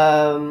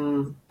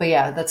 But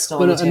yeah, that's still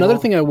on the But another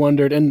table. thing I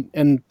wondered,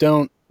 and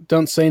don't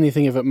say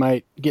anything if it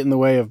might get in the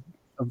way of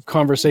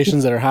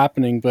conversations that are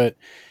happening, but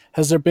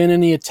has there been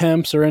any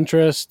attempts or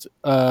interest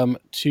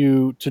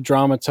to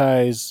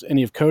dramatize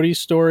any of Cody's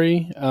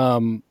story?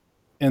 And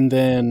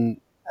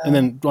then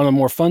on a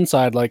more fun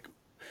side, like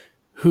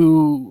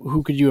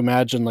who could you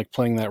imagine like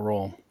playing that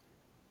role?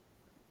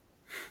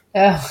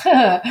 That's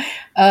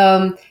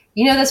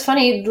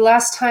funny. The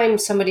last time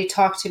somebody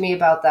talked to me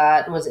about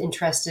that and was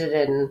interested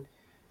in,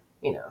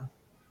 you know,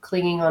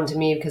 clinging on to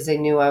me because they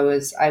knew I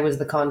was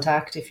the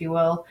contact, if you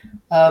will.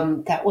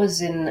 That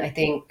was in I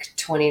think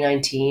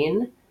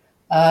 2019.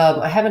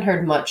 I haven't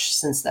heard much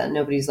since then.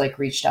 Nobody's like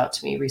reached out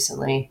to me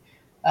recently.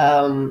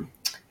 Um,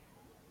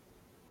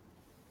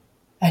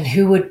 and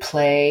who would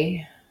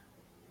play?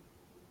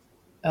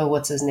 Oh,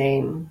 what's his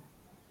name?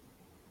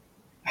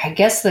 I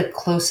guess the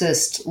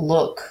closest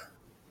look.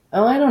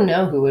 Oh, I don't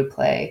know who would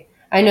play.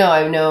 I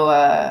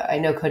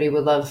know Cody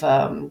would love.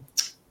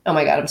 Oh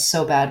my god, I'm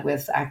so bad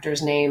with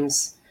actors'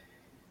 names.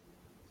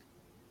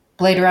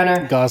 Blade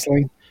Runner,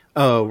 Gosling.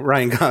 Oh,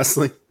 Ryan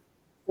Gosling.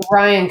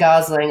 Ryan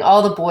Gosling.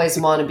 All the boys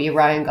want to be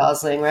Ryan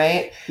Gosling,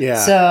 right? Yeah.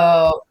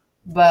 So,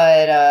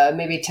 but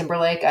maybe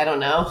Timberlake. I don't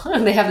know.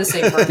 They have the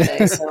same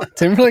birthday, so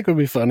Timberlake would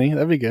be funny.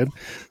 That'd be good.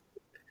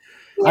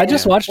 I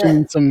just yeah. watched him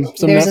in some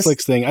There's a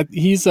Netflix thing.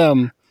 He's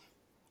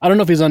I don't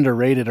know if he's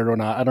underrated or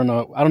not. I don't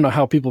know. I don't know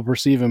how people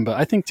perceive him, but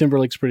I think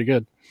Timberlake's pretty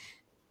good.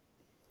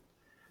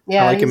 I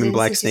yeah. like him He's in he's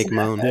Black a Snake decent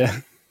Moan. Yeah.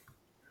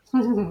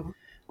 actor.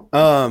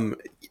 Um,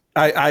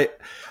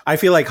 I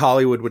feel like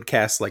Hollywood would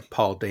cast like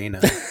Paul Dano.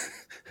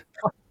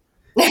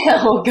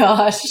 Oh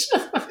gosh.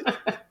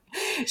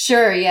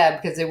 Sure, yeah,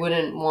 because they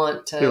wouldn't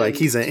want They're like, to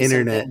he's an do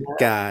internet something.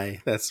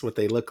 guy. That's what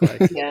they look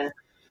like. Yeah,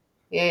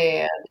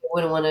 yeah. They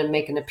wouldn't want to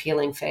make an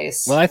appealing Well,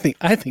 face. I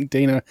think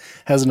Dana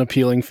has an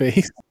appealing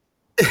face.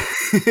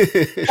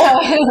 Pardon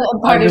me,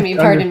 I'm pardon just me,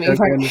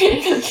 pardon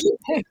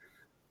joking.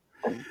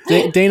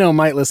 me. Dano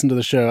might listen to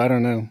the show. I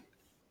don't know.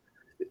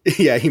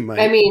 Yeah, he I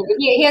might. mean,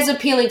 he has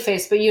appealing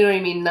face, but you know what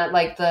I mean. Not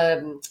like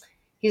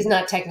he's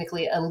not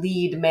technically a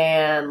lead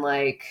man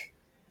like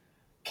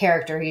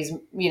character. He's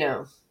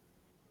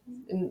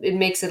it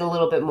makes it a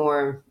little bit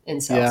more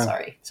incel.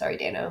 Yeah. Sorry,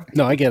 Dano.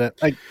 No, I get it.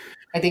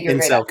 I think you're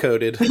great. Incel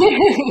coded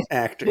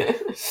actor.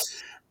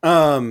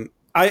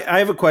 I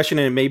have a question,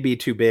 and it may be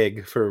too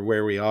big for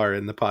where we are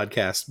in the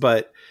podcast,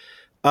 but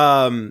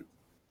um,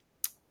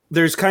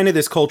 there's kind of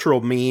this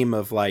cultural meme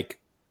of like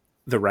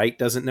the right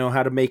doesn't know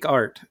how to make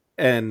art.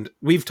 And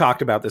we've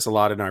talked about this a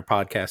lot in our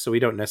podcast, so we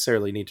don't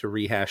necessarily need to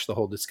rehash the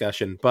whole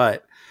discussion.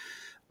 But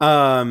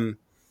um,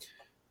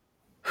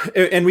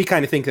 and we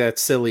kind of think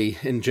that's silly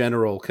in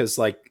general because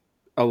like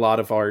a lot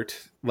of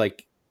art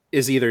like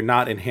is either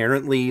not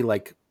inherently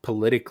like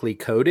politically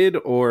coded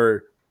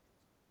or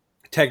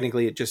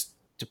technically it just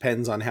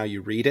depends on how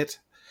you read it.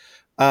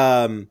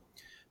 Um,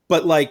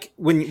 but like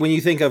when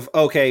you think of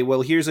okay,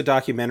 well here's a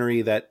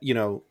documentary that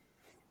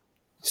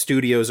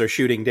studios are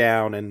shooting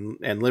down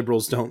and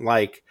liberals don't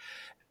like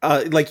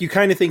you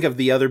kind of think of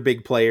the other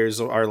big players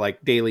are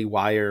like Daily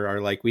Wire are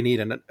like we need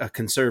a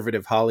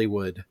conservative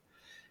Hollywood,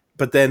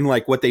 but then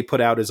like what they put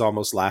out is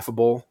almost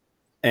laughable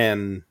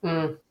and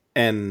Mm.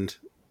 and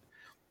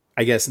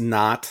I guess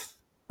not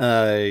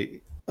uh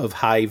of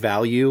high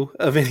value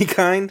of any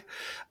kind.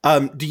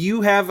 Do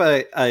you have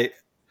a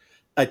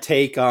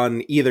take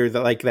on either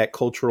the like that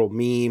cultural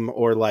meme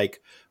or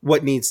like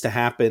what needs to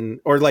happen,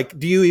 or like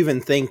do you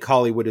even think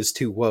Hollywood is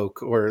too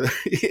woke or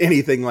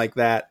anything like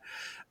that,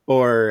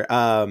 or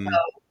I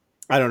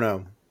don't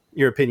know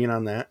your opinion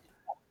on that?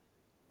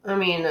 I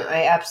mean,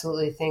 I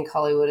absolutely think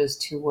Hollywood is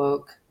too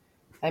woke.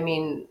 I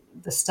mean,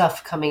 the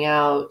stuff coming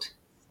out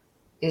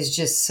is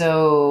just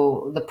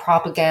so the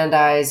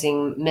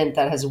propagandizing mint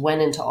that has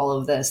went into all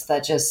of this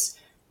that just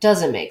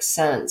doesn't make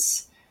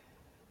sense.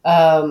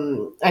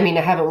 I mean,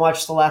 I haven't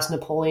watched the last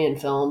Napoleon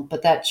film,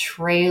 but that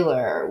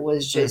trailer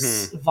was Mm-hmm.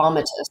 just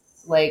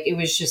vomitous. Like it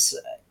was just,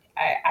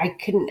 I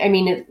couldn't. I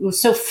mean, it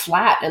was so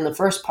flat in the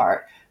first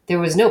part. There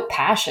was no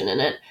passion in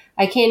it.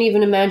 I can't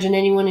even imagine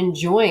anyone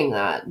enjoying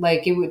that.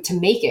 Like it would to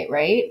make it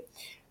right.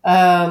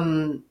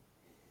 Um,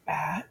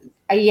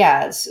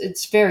 yeah,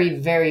 it's very,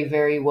 very,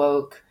 very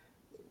woke.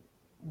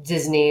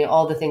 Disney,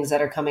 all the things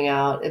that are coming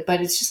out,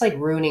 but it's just like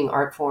ruining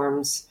art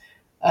forms.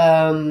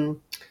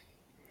 Um,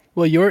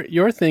 Well,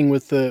 your thing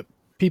with the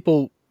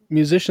people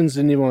musicians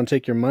didn't even want to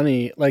take your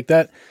money like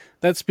that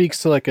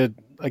speaks to like a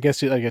I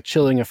guess like a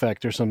chilling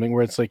effect or something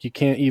where it's like you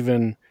can't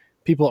even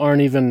people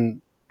aren't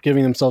even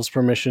giving themselves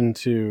permission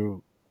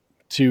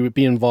to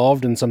be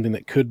involved in something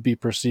that could be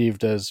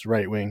perceived as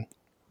right wing.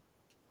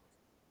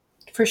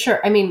 For sure.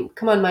 I mean,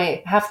 come on,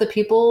 my half the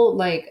people,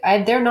 like,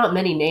 there are not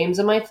many names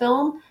in my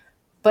film,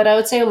 but I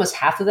would say almost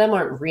half of them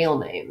aren't real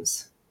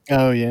names.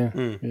 Oh yeah,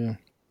 Mm.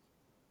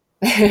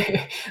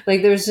 yeah.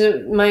 Like,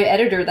 my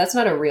editor. That's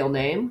not a real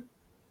name.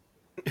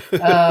 They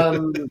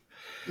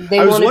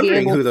I was want to be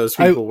wondering able. who those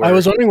people were. I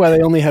was wondering why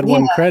they only had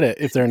one Yeah. credit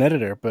if they're an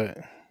editor, but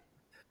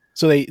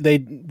so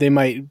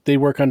they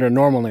work under a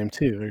normal name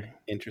too.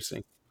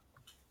 Interesting.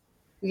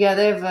 Yeah,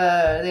 they have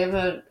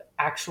a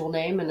actual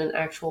name and an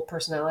actual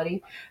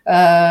personality.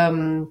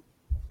 But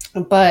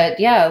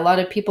yeah, a lot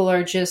of people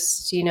are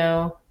just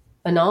anon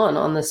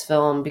on this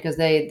film because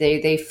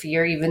they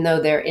fear, even though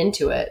they're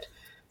into it,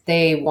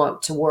 they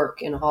want to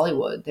work in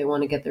Hollywood. They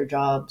want to get their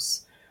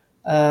jobs.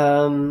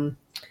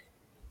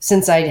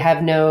 Since I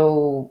have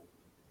no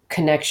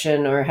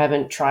connection or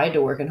haven't tried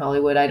to work in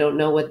Hollywood, I don't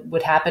know what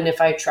would happen if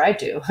I tried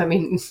to. I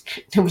mean,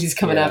 nobody's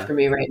coming Yeah. after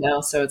me right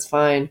now, so it's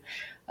fine.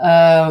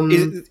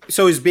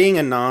 Is being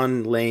a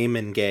non-lame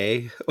and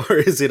gay, or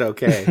is it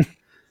okay?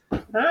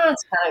 It's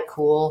kind of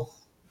cool.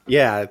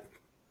 Yeah.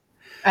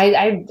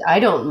 I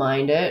don't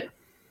mind it.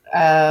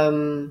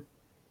 I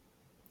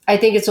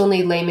think it's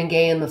only lame and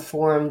gay in the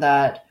form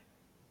that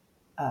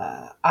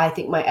I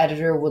think my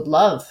editor would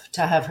love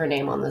to have her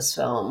name on this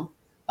film.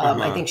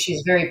 I think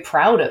she's very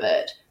proud of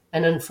it.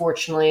 And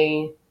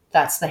unfortunately,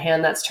 that's the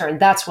hand that's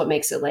turned. That's what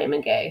makes it lame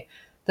and gay.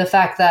 The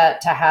fact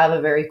that to have a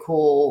very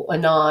cool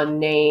Anon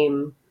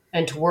name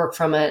and to work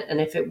from it,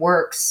 and if it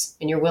works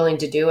and you're willing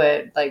to do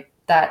it, like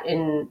that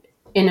in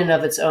and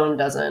of its own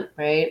doesn't,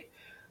 right?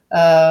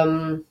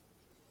 But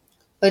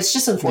it's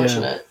just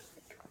unfortunate.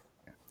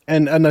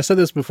 And I said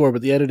this before,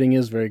 but the editing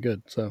is very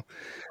good. So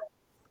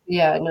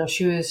Yeah, no,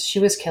 she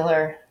was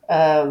killer.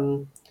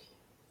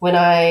 When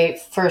I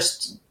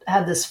first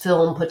had this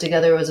film put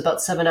together, it was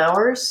about 7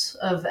 hours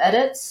of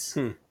edits,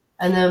 and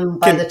then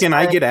by the time, can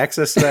I get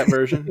access to that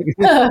version?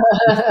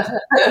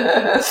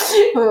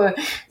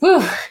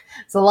 Whew,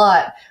 it's a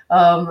lot.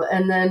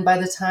 And then by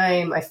the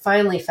time I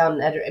finally found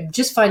an editor,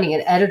 just finding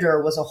an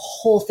editor was a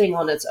whole thing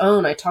on its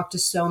own. I talked to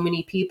so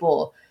many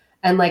people.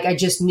 And like, I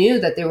just knew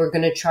that they were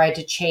going to try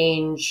to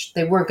change.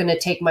 They weren't going to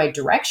take my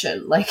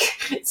direction. Like,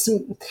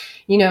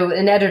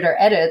 an editor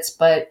edits,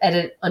 but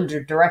edit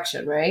under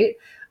direction, right?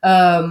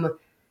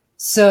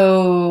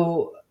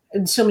 So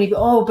many,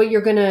 but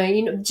you're going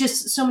to,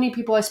 just so many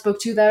people I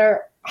spoke to that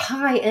are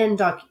high end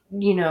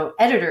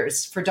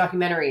editors for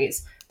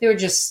documentaries. They were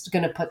just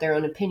going to put their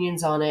own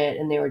opinions on it,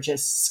 and they were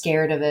just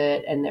scared of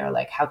it. And they're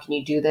like, how can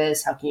you do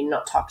this? How can you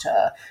not talk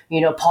to,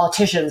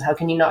 politicians? How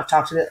can you not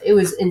talk to them? It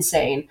was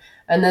insane.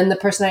 And then the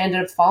person I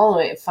ended up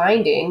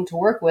finding to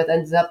work with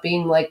ended up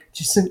being like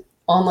just an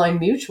online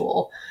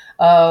mutual.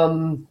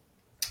 So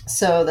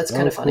that's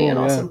kind of funny and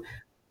awesome.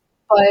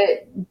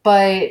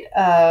 But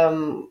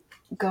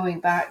going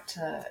back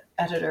to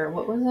editor,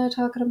 what was I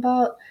talking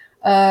about?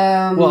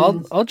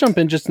 Well, I'll jump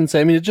in just and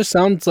say, I mean, it just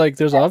sounds like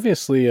there's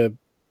obviously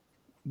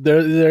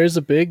there is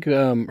a big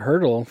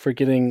hurdle for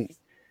getting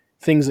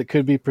things that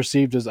could be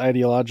perceived as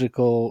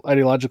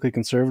ideologically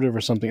conservative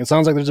or something. It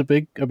sounds like there's a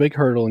big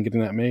hurdle in getting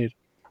that made.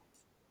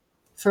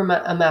 For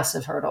a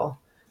massive hurdle.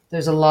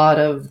 There's a lot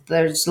of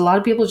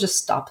people just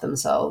stop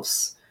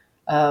themselves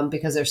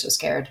because they're so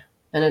scared,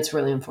 and it's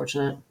really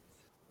unfortunate.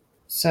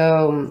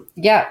 So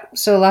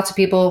lots of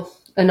people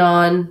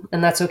anon,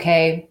 and that's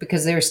okay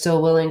because they were still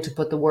willing to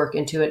put the work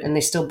into it, and they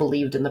still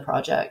believed in the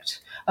project.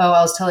 Oh, I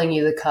was telling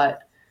you the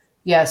cut.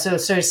 Yeah, so it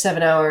started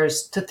 7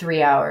 hours to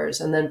 3 hours,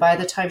 and then by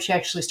the time she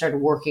actually started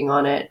working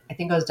on it, I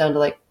think I was down to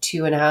like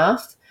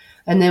 2.5,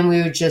 and then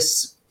we would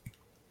just.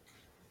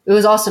 It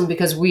was awesome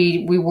because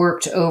we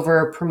worked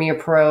over Premiere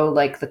Pro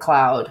like the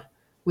cloud.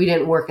 We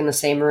didn't work in the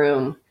same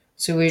room.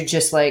 So we would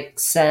just like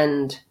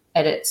send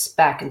edits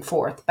back and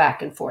forth,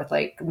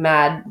 like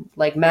mad.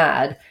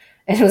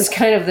 And it was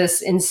kind of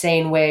this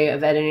insane way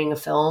of editing a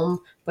film,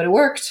 but it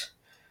worked.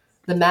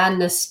 The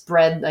madness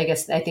spread, I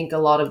think, a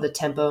lot of the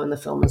tempo in the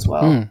film as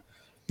well.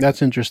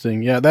 That's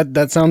interesting. Yeah,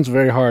 that sounds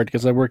very hard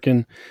because I work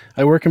in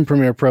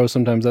Premiere Pro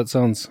sometimes. That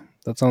sounds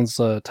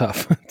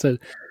tough to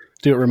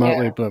do it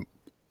remotely, Yeah. but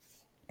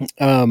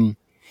and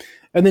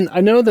then I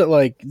know that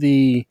like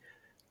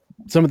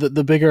some of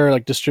the bigger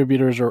like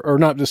distributors or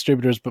not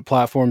distributors but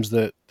platforms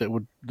that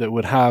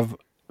would have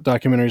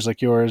documentaries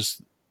like yours,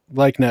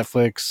 like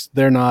Netflix,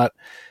 they're not,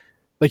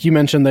 like you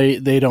mentioned,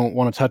 they don't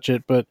want to touch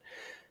it, but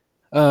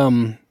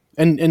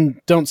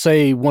and don't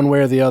say one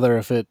way or the other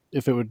if it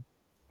would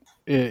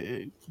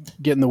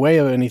get in the way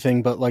of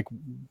anything, but like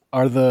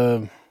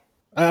I'm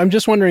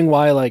just wondering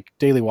why like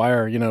Daily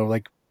Wire,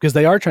 like, because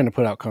they are trying to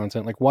put out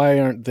content, like why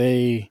aren't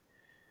they?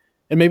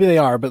 And maybe they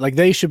are, but like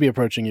they should be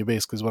approaching you.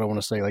 Basically, is what I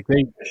want to say. Like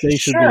they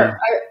should Sure.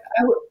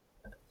 be.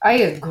 I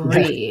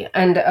agree,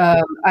 and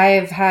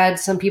I've had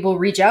some people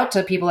reach out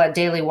to people at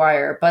Daily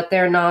Wire, but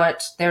they're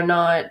not. They're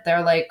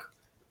like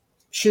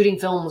shooting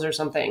films or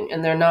something,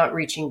 and they're not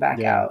reaching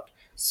back out.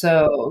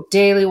 So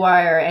Daily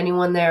Wire,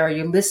 anyone there, are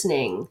you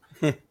listening?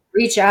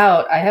 Reach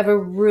out. I have a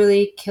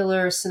really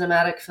killer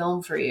cinematic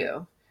film for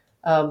you.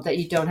 that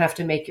you don't have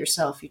to make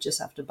yourself. You just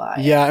have to buy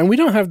it. Yeah, and we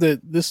don't have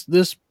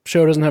this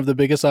show doesn't have the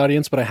biggest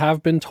audience, but I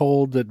have been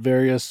told that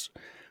various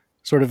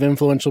sort of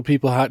influential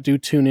people do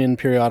tune in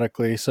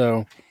periodically.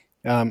 So,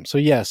 so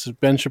yes,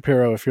 Ben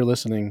Shapiro, if you're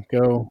listening,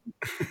 go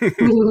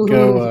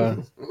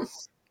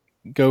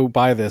go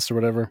buy this or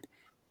whatever.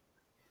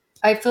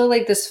 I feel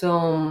like this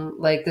film,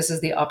 like this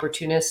is the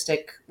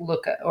opportunistic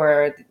look at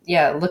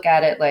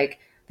it. Like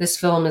this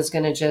film is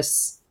going to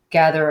just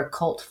gather a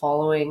cult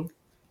following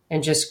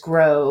and just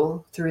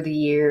grow through the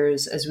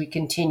years as we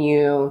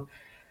continue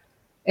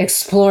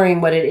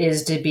exploring what it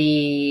is to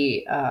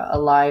be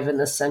alive in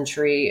this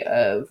century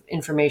of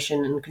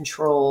information and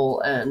control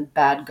and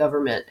bad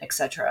government,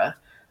 etc.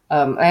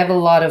 I have a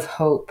lot of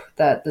hope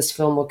that this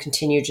film will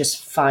continue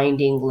just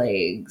finding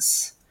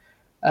legs,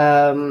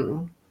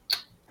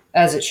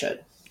 as it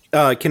should.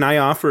 Can I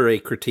offer a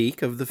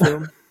critique of the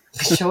film?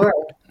 Sure.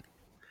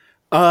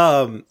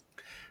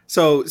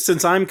 So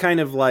since I'm kind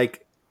of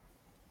like,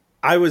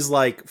 I was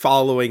like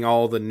following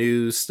all the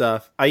news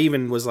stuff. I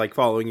even was like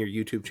following your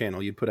YouTube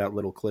channel. You put out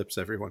little clips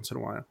every once in a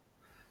while.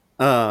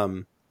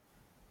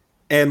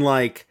 And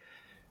like,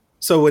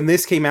 so when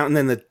this came out and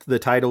then the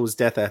title was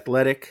Death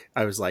Athletic,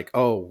 I was like,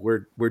 oh,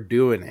 we're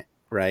doing it,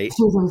 right?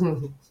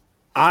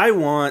 I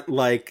want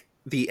like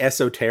the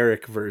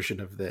esoteric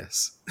version of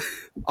this.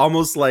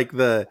 Almost like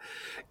the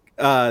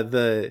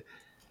I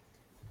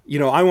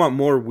want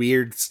more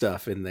weird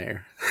stuff in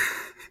there.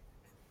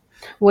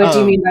 What do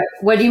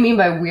you mean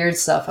by weird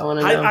stuff? I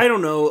want to know. I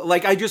don't know.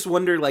 Like, I just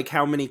wonder, like,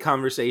 how many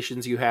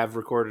conversations you have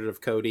recorded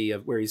of Cody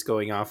where he's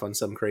going off on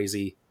some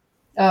crazy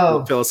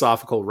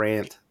philosophical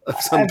rant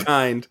of some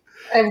kind,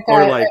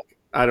 or like,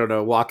 I don't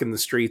know, walking the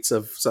streets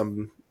of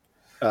some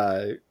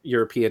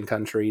European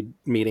country,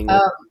 meeting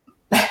with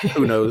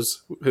who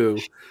knows who,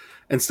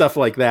 and stuff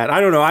like that. I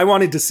don't know. I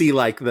wanted to see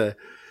like the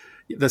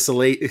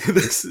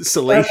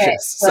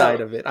salacious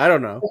side of it. I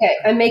don't know. Okay,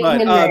 I'm making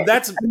a note.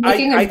 I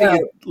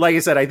think like I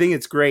said, I think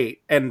it's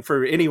great. And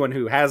for anyone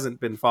who hasn't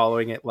been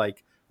following it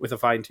like with a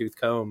fine-tooth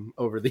comb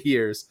over the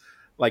years,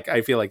 like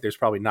I feel like there's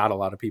probably not a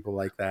lot of people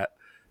like that.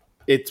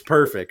 It's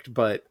perfect,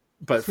 but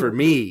for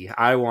me,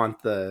 I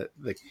want the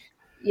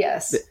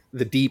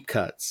deep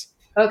cuts.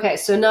 Okay,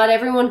 so not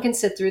everyone can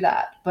sit through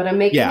that, but I'm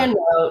making a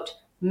note.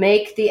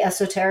 Make the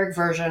esoteric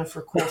version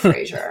for Cool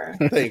Frasier.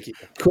 Thank you.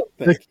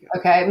 Thank you.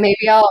 Okay,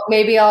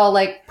 maybe I'll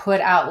like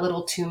put out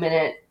little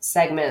 2-minute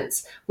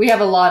segments. We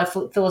have a lot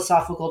of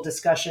philosophical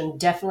discussion,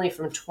 definitely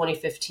from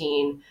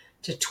 2015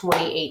 to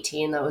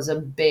 2018. That was a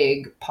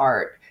big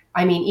part.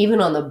 I mean,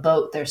 even on the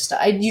boat, there's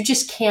stuff you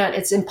just can't.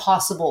 It's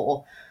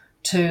impossible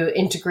to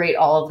integrate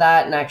all of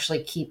that and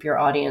actually keep your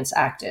audience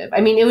active. I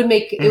mean, it would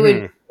make it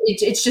would.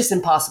 It's just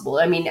impossible.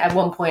 I mean, at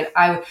one point,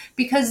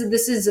 because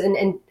this is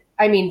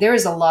I mean, there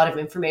is a lot of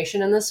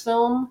information in this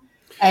film,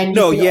 and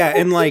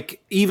and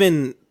like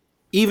even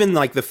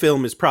like the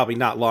film is probably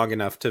not long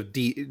enough to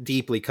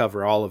deeply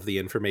cover all of the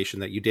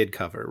information that you did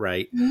cover,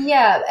 right?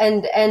 Yeah,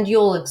 and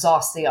you'll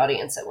exhaust the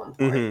audience at one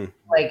point. Mm-hmm.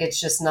 Like it's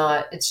just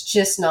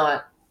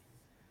not.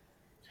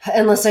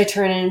 Unless I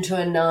turn it into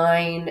a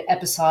 9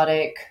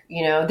 episodic,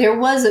 there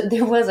was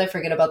I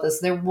forget about this.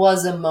 There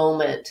was a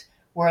moment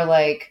where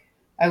like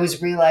I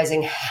was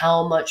realizing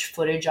how much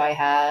footage I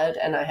had,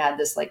 and I had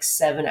this like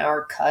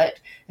 7-hour cut,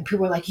 and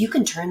people were like, you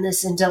can turn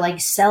this into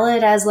like, sell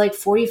it as like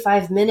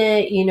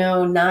 45-minute,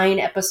 9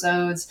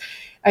 episodes.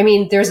 I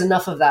mean, there's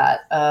enough of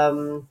that.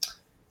 But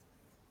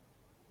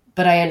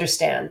I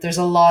understand there's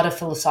a lot of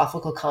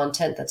philosophical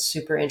content that's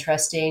super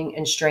interesting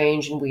and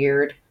strange and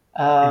weird.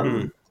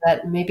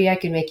 That maybe I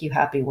can make you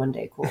happy one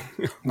day. Cool.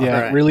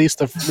 Yeah. Right. Release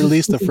the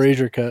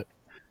Frasier cut.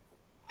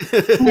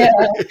 Yeah.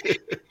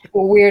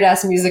 Weird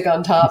ass music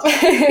on top.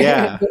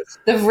 Yeah.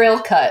 The real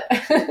cut.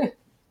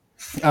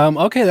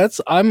 Okay,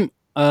 I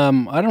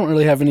don't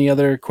really have any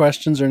other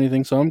questions or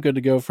anything, so I'm good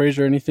to go.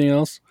 Frasier, anything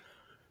else?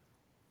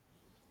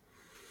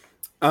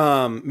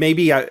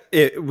 Maybe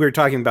we're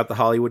talking about the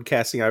Hollywood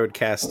casting. I would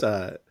cast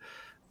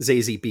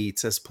Zazie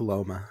Beetz as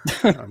Paloma.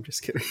 No, I'm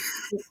just kidding.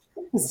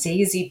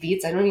 Zazie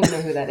Beetz? I don't even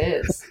know who that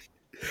is.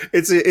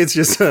 It's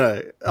just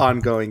an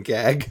ongoing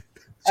gag.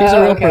 She's a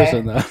real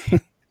person, though.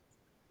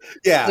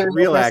 Yeah,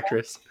 real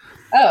actress.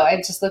 Oh, I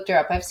just looked her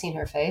up. I've seen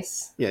her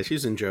face. Yeah,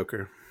 she's in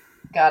Joker.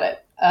 Got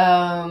it.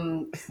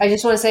 I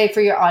just want to say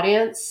for your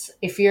audience,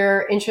 if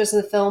you're interested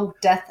in the film,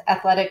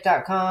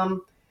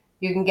 deathathletic.com.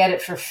 You can get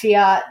it for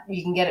fiat.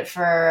 You can get it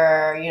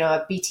for,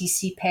 a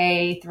BTC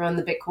Pay, throw in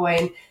the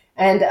Bitcoin.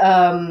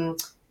 And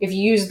if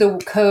you use the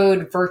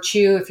code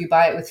VIRTUE, if you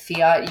buy it with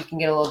fiat, you can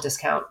get a little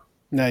discount.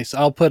 Nice.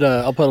 I'll put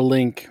a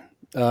link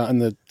in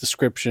the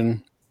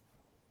description.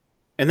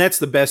 And that's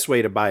the best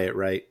way to buy it,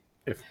 right?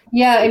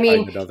 I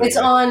mean,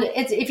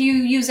 if you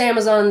use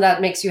Amazon,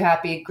 that makes you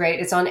happy. Great.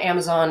 It's on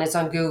Amazon, it's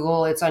on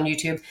Google, it's on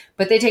YouTube,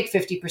 but they take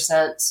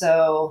 50%.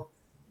 So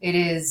it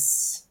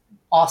is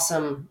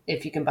awesome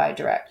if you can buy it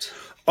direct.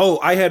 Oh,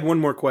 I had one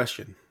more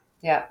question.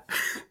 Yeah.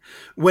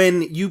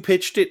 When you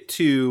pitched it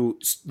to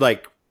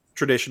like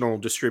traditional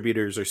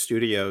distributors or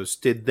studios,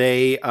 did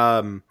they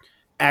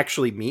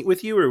actually meet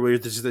with you, or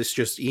was this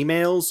just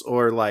emails,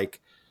 or like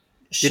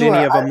did Sure.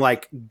 any of them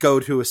like go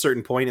to a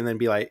certain point and then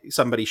be like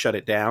somebody shut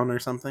it down or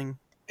something?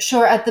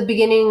 Sure. At the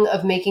beginning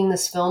of making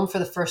this film, for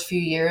the first few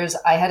years,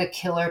 I had a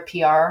killer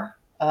PR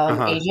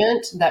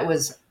agent that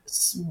was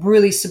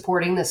really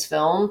supporting this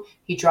film.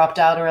 He dropped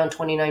out around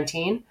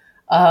 2019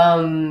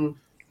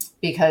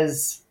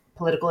 because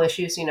political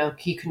issues.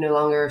 He could no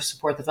longer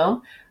support the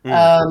film.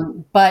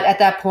 But at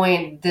that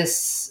point,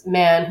 this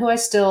man, who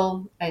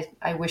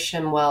I wish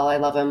him well, I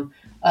love him.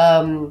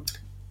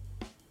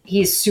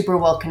 He's super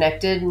well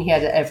connected, and he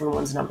had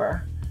everyone's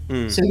number.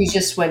 So he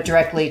just went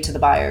directly to the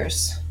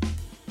buyers.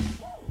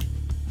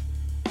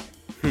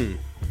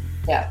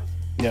 Yeah.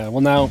 Yeah.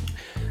 Well, now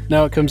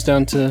it comes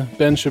down to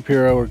Ben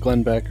Shapiro or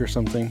Glenn Beck or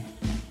something.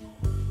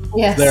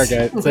 Yes. There,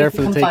 guys. It's there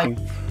for the taking.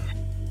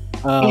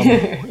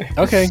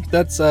 Okay,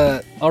 that's.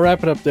 I'll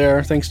wrap it up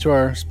there. Thanks to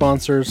our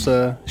sponsors,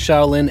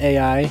 Shaolin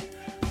AI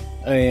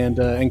and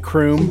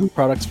Kroom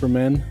Products for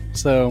Men.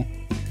 So,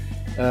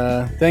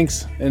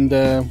 thanks, and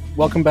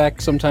welcome back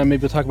sometime.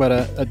 Maybe we'll talk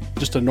about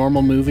just a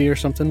normal movie or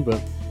something.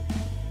 But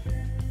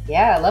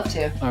yeah, I'd love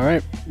to. All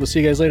right, we'll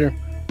see you guys later.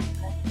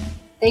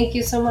 Thank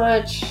you so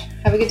much.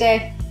 Have a good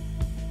day.